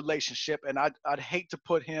new relationship, and I'd hate to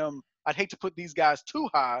put these guys too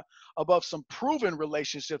high above some proven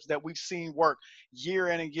relationships that we've seen work year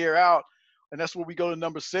in and year out. And that's where we go to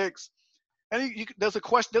number 6. And there's a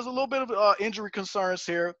little bit of injury concerns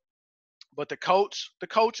here, but the coach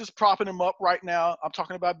is propping him up right now. I'm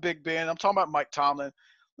talking about Big Ben. I'm talking about Mike Tomlin.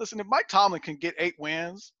 Listen, if Mike Tomlin can get 8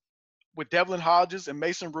 wins with Devlin Hodges and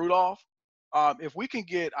Mason Rudolph, if we can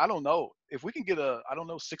get, I don't know,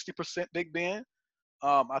 60% Big Ben,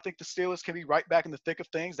 I think the Steelers can be right back in the thick of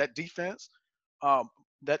things. That defense,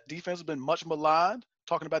 that defense has been much maligned.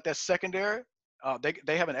 Talking about that secondary,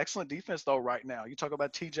 they have an excellent defense though right now. You talk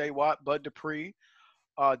about T.J. Watt, Bud Dupree,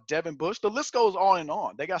 Devin Bush. The list goes on and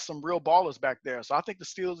on. They got some real ballers back there. So I think the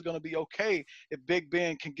Steelers are going to be okay if Big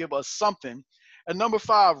Ben can give us something. At number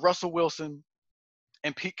 5, Russell Wilson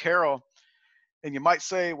and Pete Carroll. And you might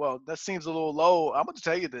say, well, that seems a little low. I'm going to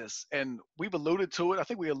tell you this, and we've alluded to it. I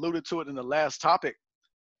think we alluded to it in the last topic.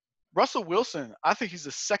 Russell Wilson, I think he's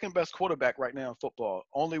the second best quarterback right now in football.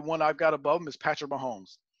 Only one I've got above him is Patrick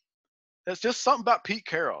Mahomes. There's just something about Pete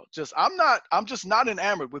Carroll. I'm just not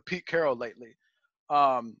enamored with Pete Carroll lately.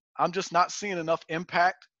 I'm just not seeing enough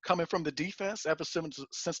impact coming from the defense ever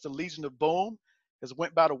since the Legion of Boom has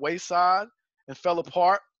went by the wayside and fell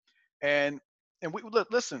apart. And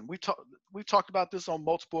listen, we've talked about this on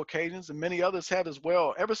multiple occasions, and many others have as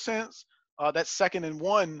well. Ever since that 2nd and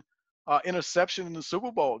 1 interception in the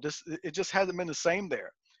Super Bowl, it just hasn't been the same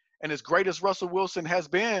there. And as great as Russell Wilson has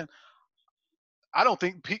been, I don't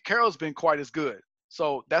think Pete Carroll's been quite as good.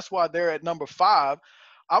 So that's why they're at number 5.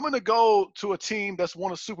 I'm going to go to a team that's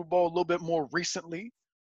won a Super Bowl a little bit more recently,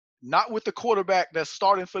 not with the quarterback that's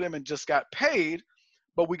starting for them and just got paid,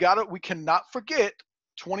 but we cannot forget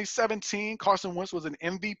 2017, Carson Wentz was an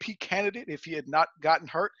MVP candidate. If he had not gotten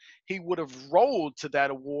hurt, he would have rolled to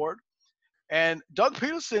that award. And Doug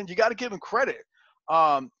Peterson, you got to give him credit.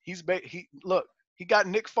 He got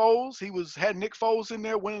Nick Foles. Had Nick Foles in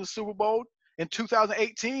there winning the Super Bowl. In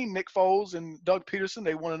 2018, Nick Foles and Doug Peterson,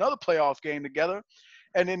 they won another playoff game together.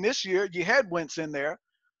 And then this year, you had Wentz in there,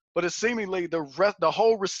 but it's seemingly the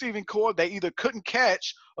whole receiving corps, they either couldn't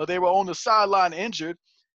catch or they were on the sideline injured.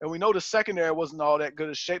 And we know the secondary wasn't all that good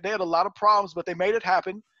of shape. They had a lot of problems, but they made it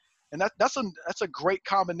happen. And that's a great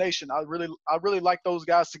combination. I really like those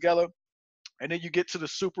guys together. And then you get to the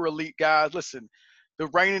super elite guys. Listen, the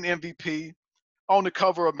reigning MVP on the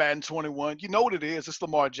cover of Madden 21. You know what it is? It's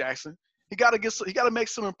Lamar Jackson. He got to make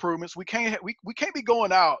some improvements. We can't be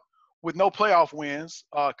going out with no playoff wins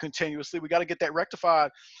continuously. We got to get that rectified.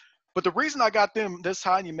 But the reason I got them this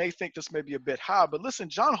high, and you may think this may be a bit high, but listen,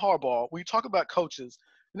 John Harbaugh, when you talk about coaches,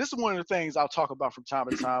 and this is one of the things I'll talk about from time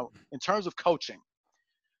to time in terms of coaching.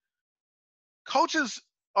 Coaches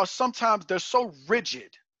are sometimes, they're so rigid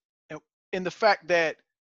in the fact that,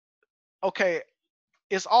 okay,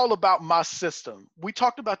 it's all about my system. We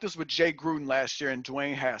talked about this with Jay Gruden last year and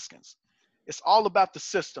Dwayne Haskins. It's all about the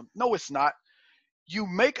system. No, it's not. You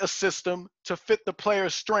make a system to fit the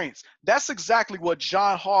player's strengths. That's exactly what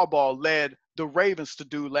John Harbaugh led the Ravens to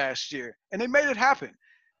do last year, and they made it happen.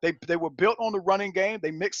 They were built on the running game. They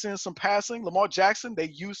mixed in some passing. Lamar Jackson, they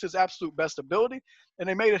used his absolute best ability, and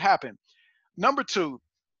they made it happen. Number 2,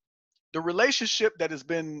 the relationship that has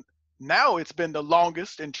been now it's been the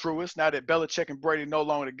longest and truest now that Belichick and Brady no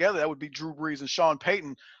longer together. That would be Drew Brees and Sean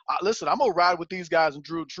Payton. Listen, I'm going to ride with these guys and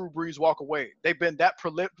Drew Brees walk away. They've been that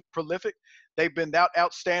prolific. They've been that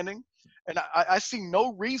outstanding. And I see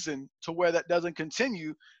no reason to where that doesn't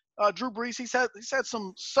continue. Drew Brees, he's had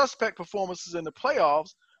some suspect performances in the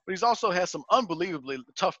playoffs, but he's also had some unbelievably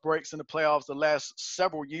tough breaks in the playoffs the last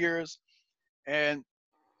several years. And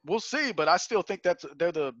we'll see, but I still think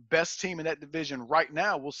they're the best team in that division right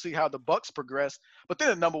now. We'll see how the Bucs progress. But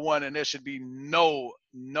then at number 1, and there should be no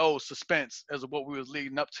suspense as of what we was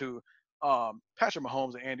leading up to, Patrick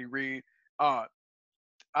Mahomes and Andy Reid. I'm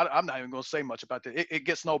not even going to say much about that. It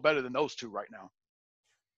gets no better than those two right now.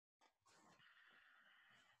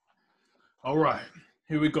 All right,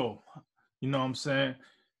 here we go. You know what I'm saying?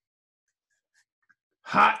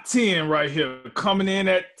 Hot 10 right here, coming in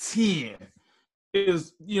at 10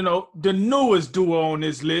 is, the newest duo on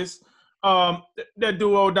this list. That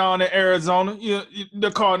duo down in Arizona,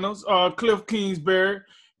 the Cardinals, Cliff Kingsbury,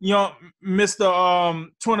 young Mr.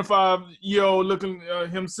 25-year-old looking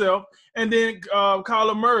himself, and then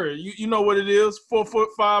Kyler Murray. You know what it is,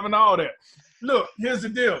 4'5" and all that. Look, here's the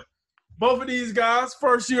deal. Both of these guys,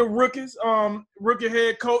 first-year rookies, rookie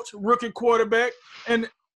head coach, rookie quarterback, and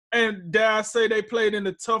dare I say they played in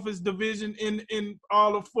the toughest division in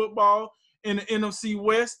all of football in the NFC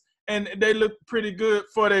West, and they looked pretty good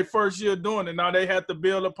for their first year doing it. Now they had to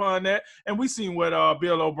build upon that, and we seen what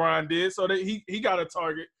Bill O'Brien did, so he got a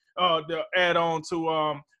target to add on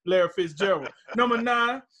to Larry Fitzgerald. Number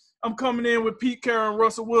 9, I'm coming in with Pete Carroll and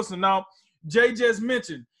Russell Wilson. Now, Jay just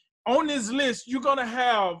mentioned, on this list, you're going to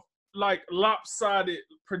have like lopsided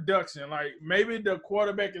production. Like maybe the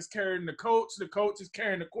quarterback is carrying the coach is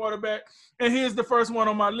carrying the quarterback. And here's the first one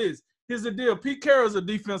on my list. Here's the deal. Pete Carroll is a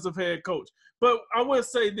defensive head coach. But I will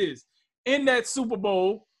say this. In that Super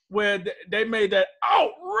Bowl where they made that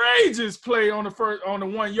outrageous play on the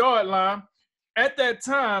 1 yard line, at that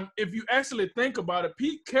time, if you actually think about it,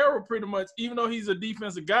 Pete Carroll pretty much, even though he's a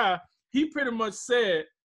defensive guy, he pretty much said,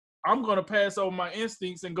 I'm going to pass over my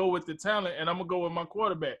instincts and go with the talent, and I'm going to go with my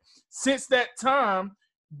quarterback. Since that time,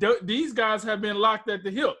 these guys have been locked at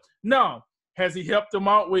the hip. Now, has he helped them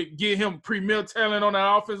out with get him premier talent on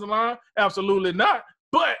that offensive line? Absolutely not.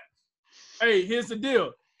 But, hey, here's the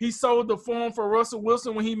deal. He sold the form for Russell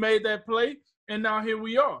Wilson when he made that play, and now here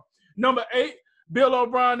we are. Number 8, Bill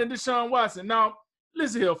O'Brien and Deshaun Watson. Now,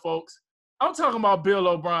 listen here, folks. I'm talking about Bill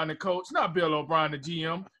O'Brien, the coach, not Bill O'Brien, the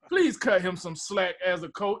GM. Please cut him some slack as a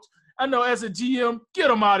coach. I know as a GM, get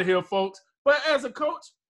him out of here, folks. But as a coach,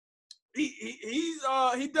 he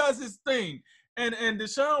does his thing. And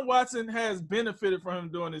Deshaun Watson has benefited from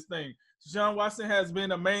him doing his thing. Deshaun Watson has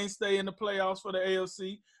been a mainstay in the playoffs for the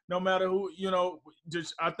AFC, no matter who,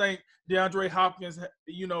 just I think DeAndre Hopkins,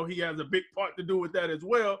 he has a big part to do with that as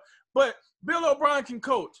well. But Bill O'Brien can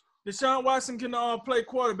coach. Deshaun Watson can play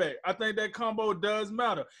quarterback. I think that combo does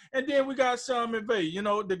matter. And then we got Sean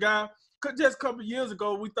McVay, the guy, just a couple of years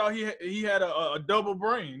ago, we thought he had a double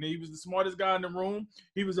brain. He was the smartest guy in the room.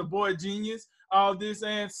 He was a boy genius, all this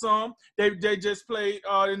and some. They just played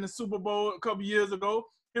in the Super Bowl a couple of years ago,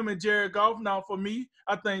 him and Jared Goff. Now, for me,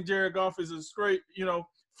 I think Jared Goff is a straight,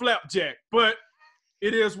 flapjack. But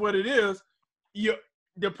it is what it is.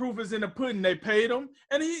 The proof is in the pudding. They paid him,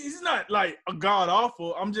 and he's not like a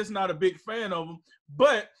god-awful. I'm just not a big fan of him.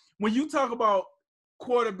 But when you talk about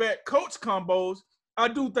quarterback-coach combos, I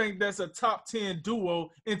do think that's a top 10 duo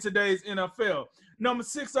in today's NFL. Number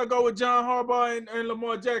 6, I go with John Harbaugh and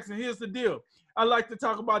Lamar Jackson. Here's the deal. I like to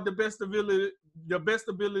talk about the best ability. The best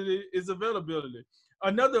ability is availability.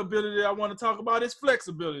 Another ability I want to talk about is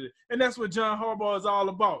flexibility, and that's what John Harbaugh is all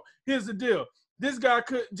about. Here's the deal. This guy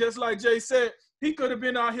could, just like Jay said, he could have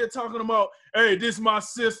been out here talking about, hey, this is my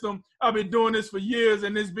system. I've been doing this for years,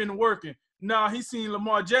 and it's been working. Now he seen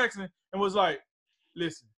Lamar Jackson and was like,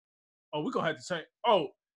 listen, we're going to have to change. Oh,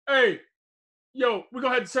 hey, we're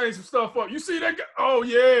going to have to change some stuff up. You see that guy? Oh,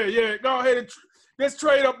 yeah. Go ahead and let's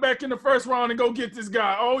trade up back in the first round and go get this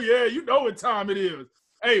guy. Oh, yeah, you know what time it is.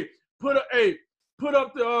 Hey, put up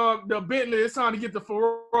the Bentley. It's time to get the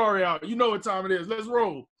Ferrari out. You know what time it is. Let's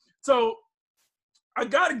roll. So I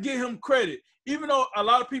got to give him credit. Even though a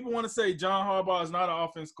lot of people want to say John Harbaugh is not an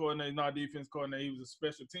offense coordinator, not a defense coordinator, he was a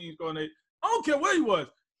special teams coordinator. I don't care what he was.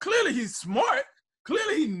 Clearly he's smart.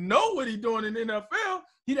 Clearly he know what he's doing in the NFL.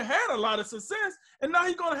 He had a lot of success, and now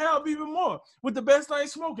he's going to have even more with the best thing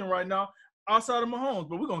smoking right now outside of Mahomes.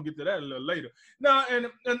 But we're going to get to that a little later. Now, and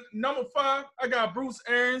number 5, I got Bruce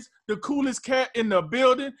Arians, the coolest cat in the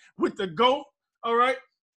building with the GOAT, all right?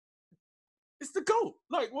 It's the GOAT.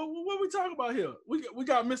 Like, what are we talking about here? We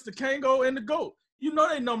got Mr. Kango and the GOAT. You know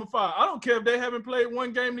they number 5. I don't care if they haven't played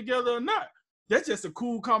one game together or not. That's just a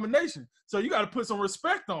cool combination. So you got to put some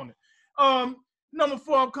respect on it. Number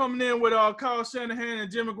 4, I'm coming in with Kyle Shanahan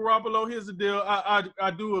and Jimmy Garoppolo. Here's the deal.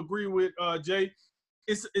 I do agree with Jay.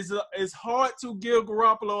 It's hard to give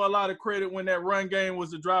Garoppolo a lot of credit when that run game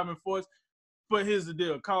was the driving force. But here's the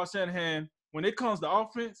deal. Kyle Shanahan, when it comes to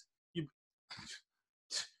offense,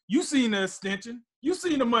 you seen the extension. You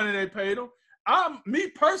seen the money they paid him. Me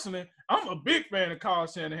personally, I'm a big fan of Kyle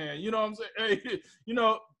Shanahan. You know what I'm saying? Hey,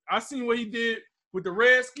 I seen what he did with the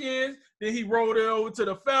Redskins. Then he rolled it over to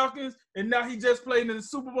the Falcons. And now he just played in the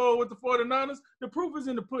Super Bowl with the 49ers. The proof is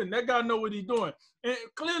in the pudding. That guy know what he's doing. And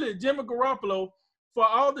clearly, Jimmy Garoppolo, for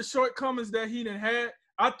all the shortcomings that he done had,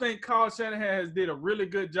 I think Kyle Shanahan has did a really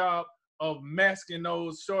good job of masking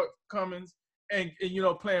those shortcomings and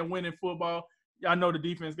playing winning football. I know the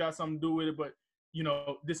defense got something to do with it, but,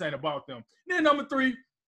 this ain't about them. Then number 3,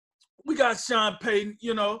 we got Sean Payton,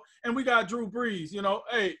 and we got Drew Brees.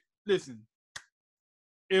 Hey, listen,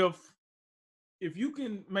 if you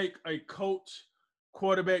can make a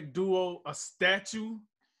coach-quarterback duo a statue,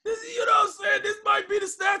 this, what I'm saying? This might be the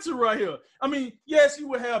statue right here. I mean, yes, you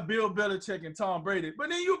would have Bill Belichick and Tom Brady, but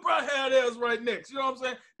then you probably have theirs right next. You know what I'm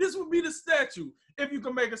saying? This would be the statue if you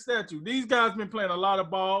can make a statue. These guys been playing a lot of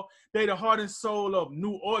ball. They the heart and soul of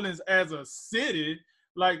New Orleans as a city.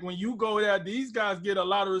 Like, when you go there, these guys get a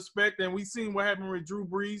lot of respect, and we seen what happened with Drew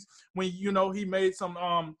Brees when, he made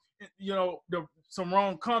some, some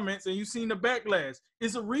wrong comments, and you seen the backlash.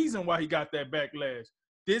 It's a reason why he got that backlash.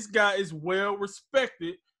 This guy is well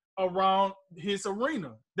respected around his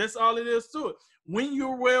arena. That's all it is to it. When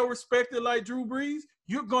you're well respected like Drew Brees,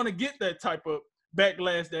 you're going to get that type of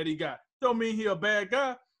backlash that he got. Don't mean he a bad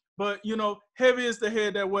guy, but, heavy is the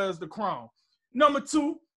head that wears the crown. Number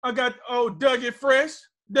 2, I got Dougie Fresh,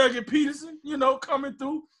 Dougie Peterson, coming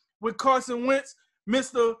through with Carson Wentz,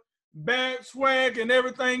 Mr. Bag Swag and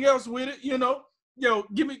everything else with it, yo,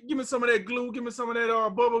 give me some of that glue, give me some of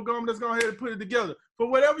that bubble gum that's going to ahead and put it together. For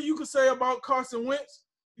whatever you can say about Carson Wentz,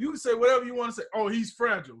 you can say whatever you want to say. Oh, he's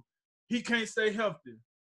fragile. He can't stay healthy.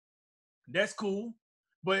 That's cool.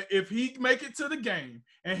 But if he make it to the game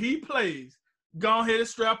and he plays, go ahead and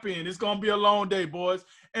strap in. It's going to be a long day, boys.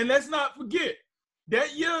 And let's not forget,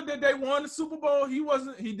 that year that they won the Super Bowl,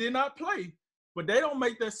 he did not play. But they don't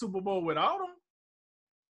make that Super Bowl without him.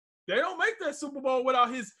 They don't make that Super Bowl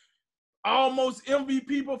without his almost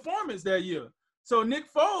MVP performance that year. So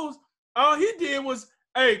Nick Foles, all he did was,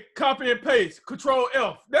 hey, copy and paste, Control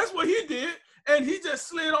F. That's what he did. And he just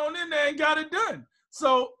slid on in there and got it done.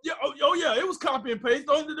 So, yeah, yeah, it was copy and paste.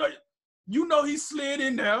 You know he slid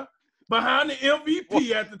in there behind the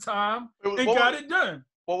MVP at the time and got it done.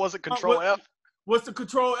 What was it, Control F? What's the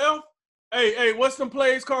Control F? Hey, what's some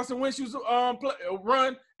plays Carson Wentz used to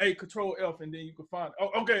run? Hey, Control F, and then you can find it.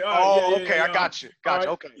 Oh, okay. Okay, I got you. Right.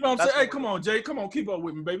 Okay. You know what I'm saying? Hey, come on, Jay. Come on, keep up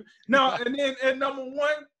with me, baby. Now, and then at number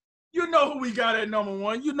one, you know who we got at number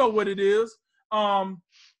one. You know what it is. Top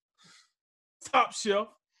Shelf.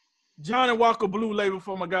 Johnny Walker Blue Label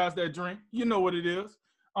for my guys that drink. You know what it is.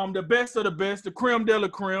 The best of the best, the creme de la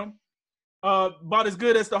creme. About as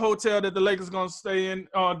good as the hotel that the Lakers going to stay in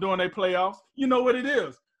during their playoffs. You know what it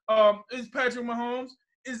is. It's Patrick Mahomes.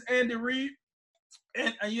 It's Andy Reid.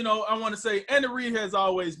 And you know, I want to say Andy Reid has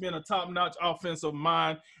always been a top-notch offensive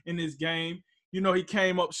mind in this game. You know, he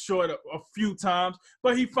came up short a few times,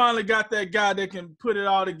 but he finally got that guy that can put it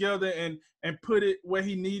all together and put it where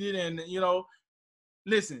he needed. And, you know,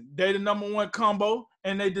 listen, they the number one combo,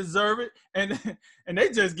 and they deserve it. And they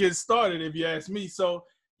just get started, if you ask me. So,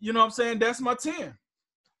 you know what I'm saying? That's my 10.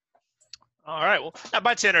 All right. Well,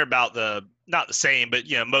 my 10 are about not the same, but,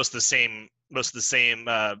 you know, most of the same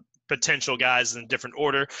potential guys in different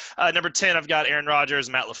order. Number 10, I've got Aaron Rodgers,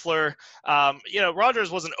 Matt LaFleur. You know, Rodgers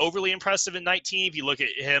wasn't overly impressive in 19 if you look at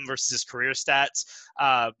him versus his career stats.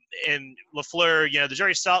 And LaFleur, you know, the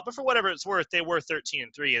jury's still out, but for whatever it's worth, they were 13-3,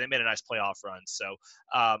 and they made a nice playoff run. So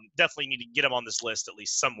definitely need to get him on this list at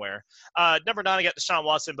least somewhere. Number 9, I got Deshaun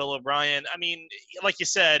Watson, Bill O'Brien. I mean, like you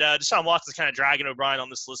said, Deshaun Watson's kind of dragging O'Brien on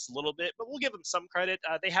this list a little bit, but we'll give him some credit.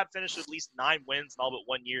 They have finished with at least 9 wins in all but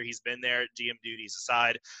 1 year he's been there, GM duties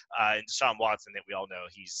aside. And Deshaun Watson, that we all know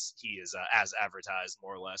he is as advertised,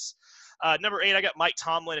 more or less. Number 8, I got Mike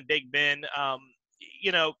Tomlin and Big Ben.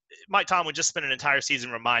 You know, Mike Tomlin just spent an entire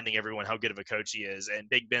season reminding everyone how good of a coach he is, and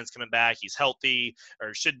Big Ben's coming back. He's healthy,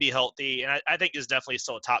 or should be healthy, and I think is definitely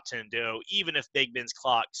still a top 10 duo. Even if Big Ben's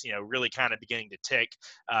clock's, you know, really kind of beginning to tick,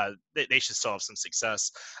 they should still have some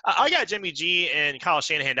success. I got Jimmy G and Kyle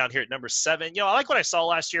Shanahan down here at number 7. You know, I like what I saw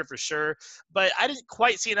last year for sure, but I didn't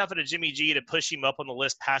quite see enough of a Jimmy G to push him up on the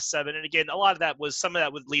list past 7. And again, some of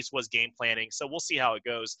that at least was game planning, so we'll see how it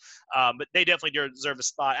goes. But they definitely deserve a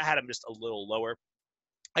spot. I had them just a little lower.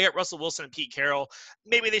 I got Russell Wilson and Pete Carroll.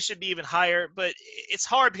 Maybe they should be even higher, but it's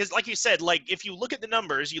hard because, like you said, like if you look at the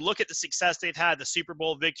numbers, you look at the success they've had, the Super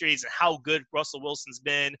Bowl victories, and how good Russell Wilson's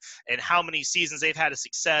been, and how many seasons they've had of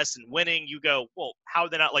success and winning. You go, well, how are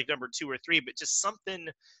they not like number 2 or 3? But just something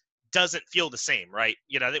doesn't feel the same, right?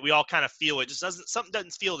 You know, that we all kind of feel it. Something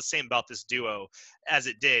doesn't feel the same about this duo as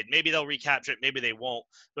it did. Maybe they'll recapture it, maybe they won't.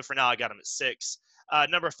 But for now, I got them at 6.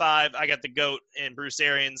 Number 5, I got the GOAT and Bruce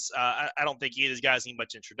Arians. I don't think either of these guys need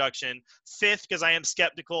much introduction. 5th, because I am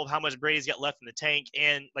skeptical of how much Brady's got left in the tank.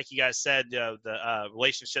 And like you guys said, the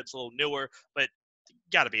relationship's a little newer, but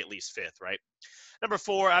got to be at least 5th, right? Number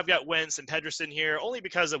 4, I've got Wentz and Pedersen here, only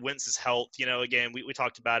because of Wentz's health. You know, again, we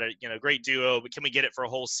talked about it. You know, great duo, but can we get it for a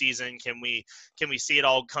whole season? Can we see it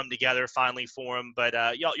all come together finally for him? But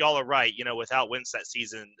y'all are right. You know, without Wentz that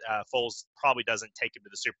season, Foles probably doesn't take him to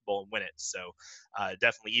the Super Bowl and win it. So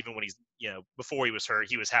definitely, even when he's, you know, before he was hurt,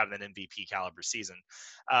 he was having an MVP caliber season.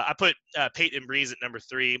 I put Peyton and Breeze at number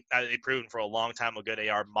 3. They've proven for a long time how good they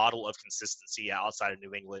are, model of consistency outside of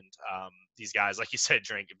New England. These guys, like you said,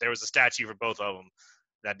 Drink, if there was a statue for both of them,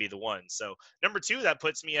 that'd be the one. So number 2, that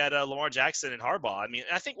puts me at Lamar Jackson and Harbaugh. I mean,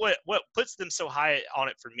 I think what puts them so high on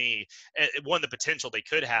it for me, one, the potential they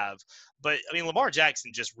could have, but I mean, Lamar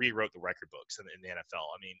Jackson just rewrote the record books in the NFL.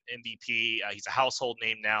 I mean, MVP, he's a household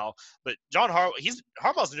name now, but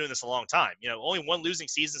Harbaugh's been doing this a long time. You know, only one losing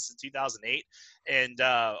season since 2008. And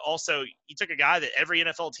also he took a guy that every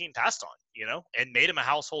NFL team passed on, you know, and made him a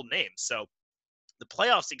household name. So the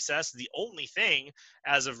playoff success is the only thing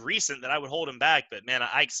as of recent that I would hold him back. But man,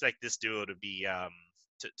 I expect this duo to be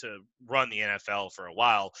to run the NFL for a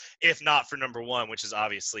while, if not for number 1, which is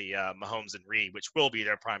obviously Mahomes and Reed, which will be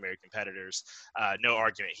their primary competitors. No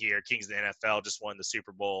argument here. Kings of the NFL just won the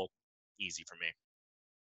Super Bowl. Easy for me.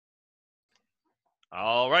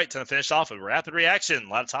 All right, time to finish off with rapid reaction. A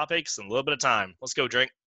lot of topics and a little bit of time. Let's go, Drink.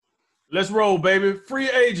 Let's roll, baby. Free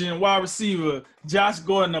agent wide receiver Josh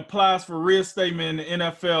Gordon applies for reinstatement in the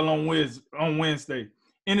NFL on Wednesday.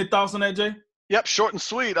 Any thoughts on that, Jay? Yep, short and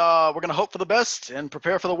sweet. We're going to hope for the best and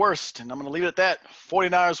prepare for the worst, and I'm going to leave it at that.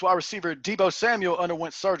 49ers wide receiver Deebo Samuel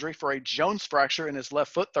underwent surgery for a Jones fracture in his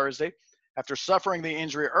left foot Thursday after suffering the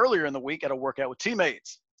injury earlier in the week at a workout with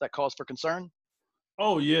teammates. Is that cause for concern?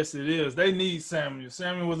 Oh, yes, it is. They need Samuel.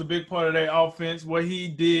 Samuel was a big part of their offense. What he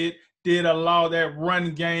did allow that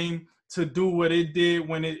run game to do what it did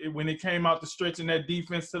when it came out to stretching that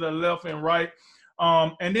defense to the left and right.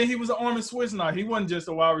 And then he was an arm and switch now. He wasn't just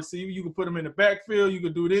a wide receiver. You could put him in the backfield. You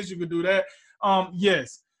could do this. You could do that.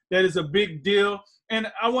 Yes, that is a big deal.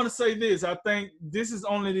 And I want to say this. I think this is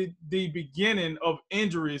only the beginning of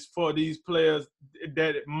injuries for these players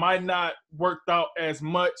that might not worked out as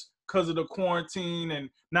much because of the quarantine and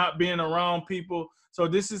not being around people. So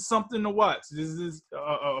this is something to watch. This is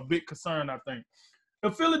a big concern, I think. The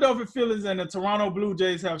Philadelphia Phillies and the Toronto Blue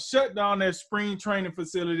Jays have shut down their spring training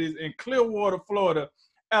facilities in Clearwater, Florida,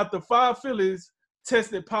 after 5 Phillies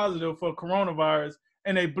tested positive for coronavirus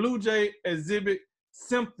and a Blue Jay exhibit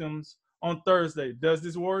symptoms on Thursday. Does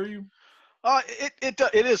this worry you?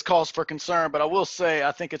 It is cause for concern, but I will say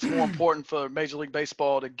I think it's more important for Major League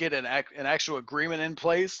Baseball to get an actual agreement in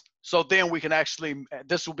place. So then we can actually –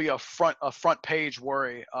 this will be a front page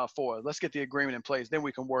worry for us. Let's get the agreement in place. Then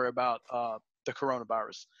we can worry about the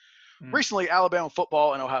coronavirus. Recently, Alabama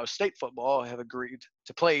football and Ohio State football have agreed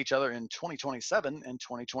to play each other in 2027 and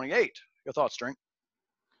 2028. Your thoughts, Drink?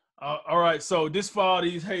 All right, so this for all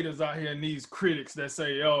these haters out here and these critics that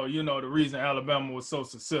say, oh, you know, the reason Alabama was so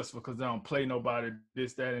successful because they don't play nobody,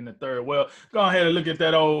 this, that, and the third. Well, go ahead and look at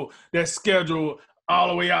that schedule all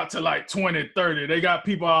the way out to like 2030. They got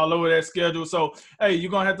people all over that schedule. So, hey,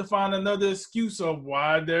 you're going to have to find another excuse of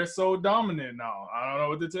why they're so dominant now. I don't know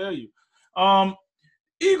what to tell you.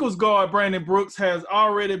 Eagles guard Brandon Brooks has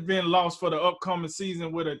already been lost for the upcoming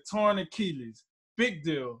season with a torn Achilles. Big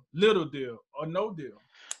deal, little deal, or no deal?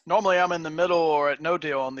 Normally I'm in the middle or at no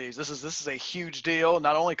deal on these. This is a huge deal,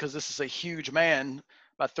 not only because this is a huge man,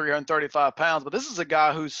 about 335 pounds, but this is a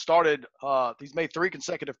guy who's started he's made 3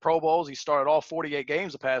 consecutive Pro Bowls. He started all 48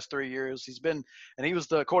 games the past 3 years. He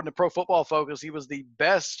was according to Pro Football Focus, he was the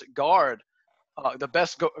best guard,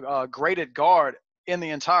 graded guard in the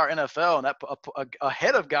entire NFL, and that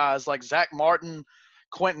ahead of guys like Zach Martin,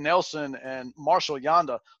 Quentin Nelson, and Marshall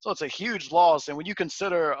Yanda. So it's a huge loss. And when you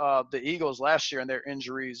consider the Eagles last year and their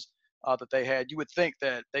injuries that they had, you would think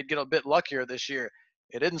that they'd get a bit luckier this year.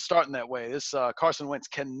 It didn't start in that way. This Carson Wentz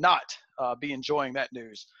cannot be enjoying that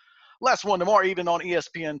news. Last one tomorrow evening on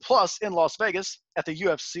ESPN Plus in Las Vegas at the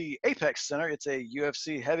UFC Apex Center. It's a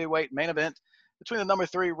UFC heavyweight main event between the number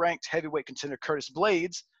 3 ranked heavyweight contender Curtis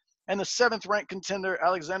Blades and the 7th ranked contender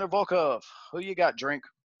Alexander Volkov. Who you got, Drink?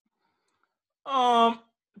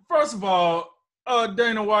 First of all,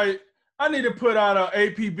 Dana White, I need to put out an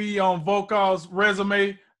APB on Volkov's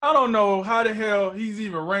resume. I don't know how the hell he's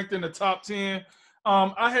even ranked in the top 10.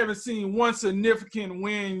 I haven't seen one significant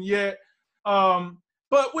win yet.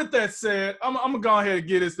 But with that said, I'm going to go ahead and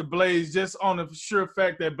get this to Blaze just on the sure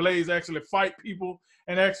fact that Blaze actually fight people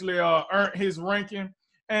and actually earn his ranking.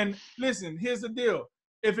 And listen, here's the deal.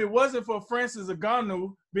 If it wasn't for Francis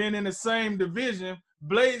Ngannou being in the same division,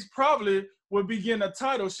 Blaze probably would be getting a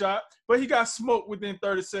title shot, but he got smoked within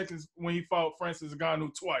 30 seconds when he fought Francis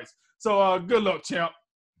Ngannou twice. So good luck, champ.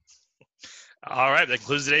 All right, that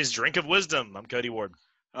concludes today's Drink of Wisdom. I'm Cody Ward.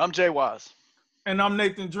 I'm Jay Wise. And I'm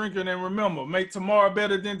Nathan Drinker. And remember, make tomorrow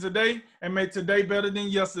better than today and make today better than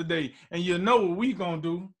yesterday. And you know what we going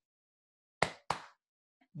to do.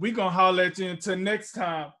 We going to holler at you until next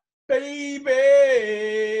time, baby.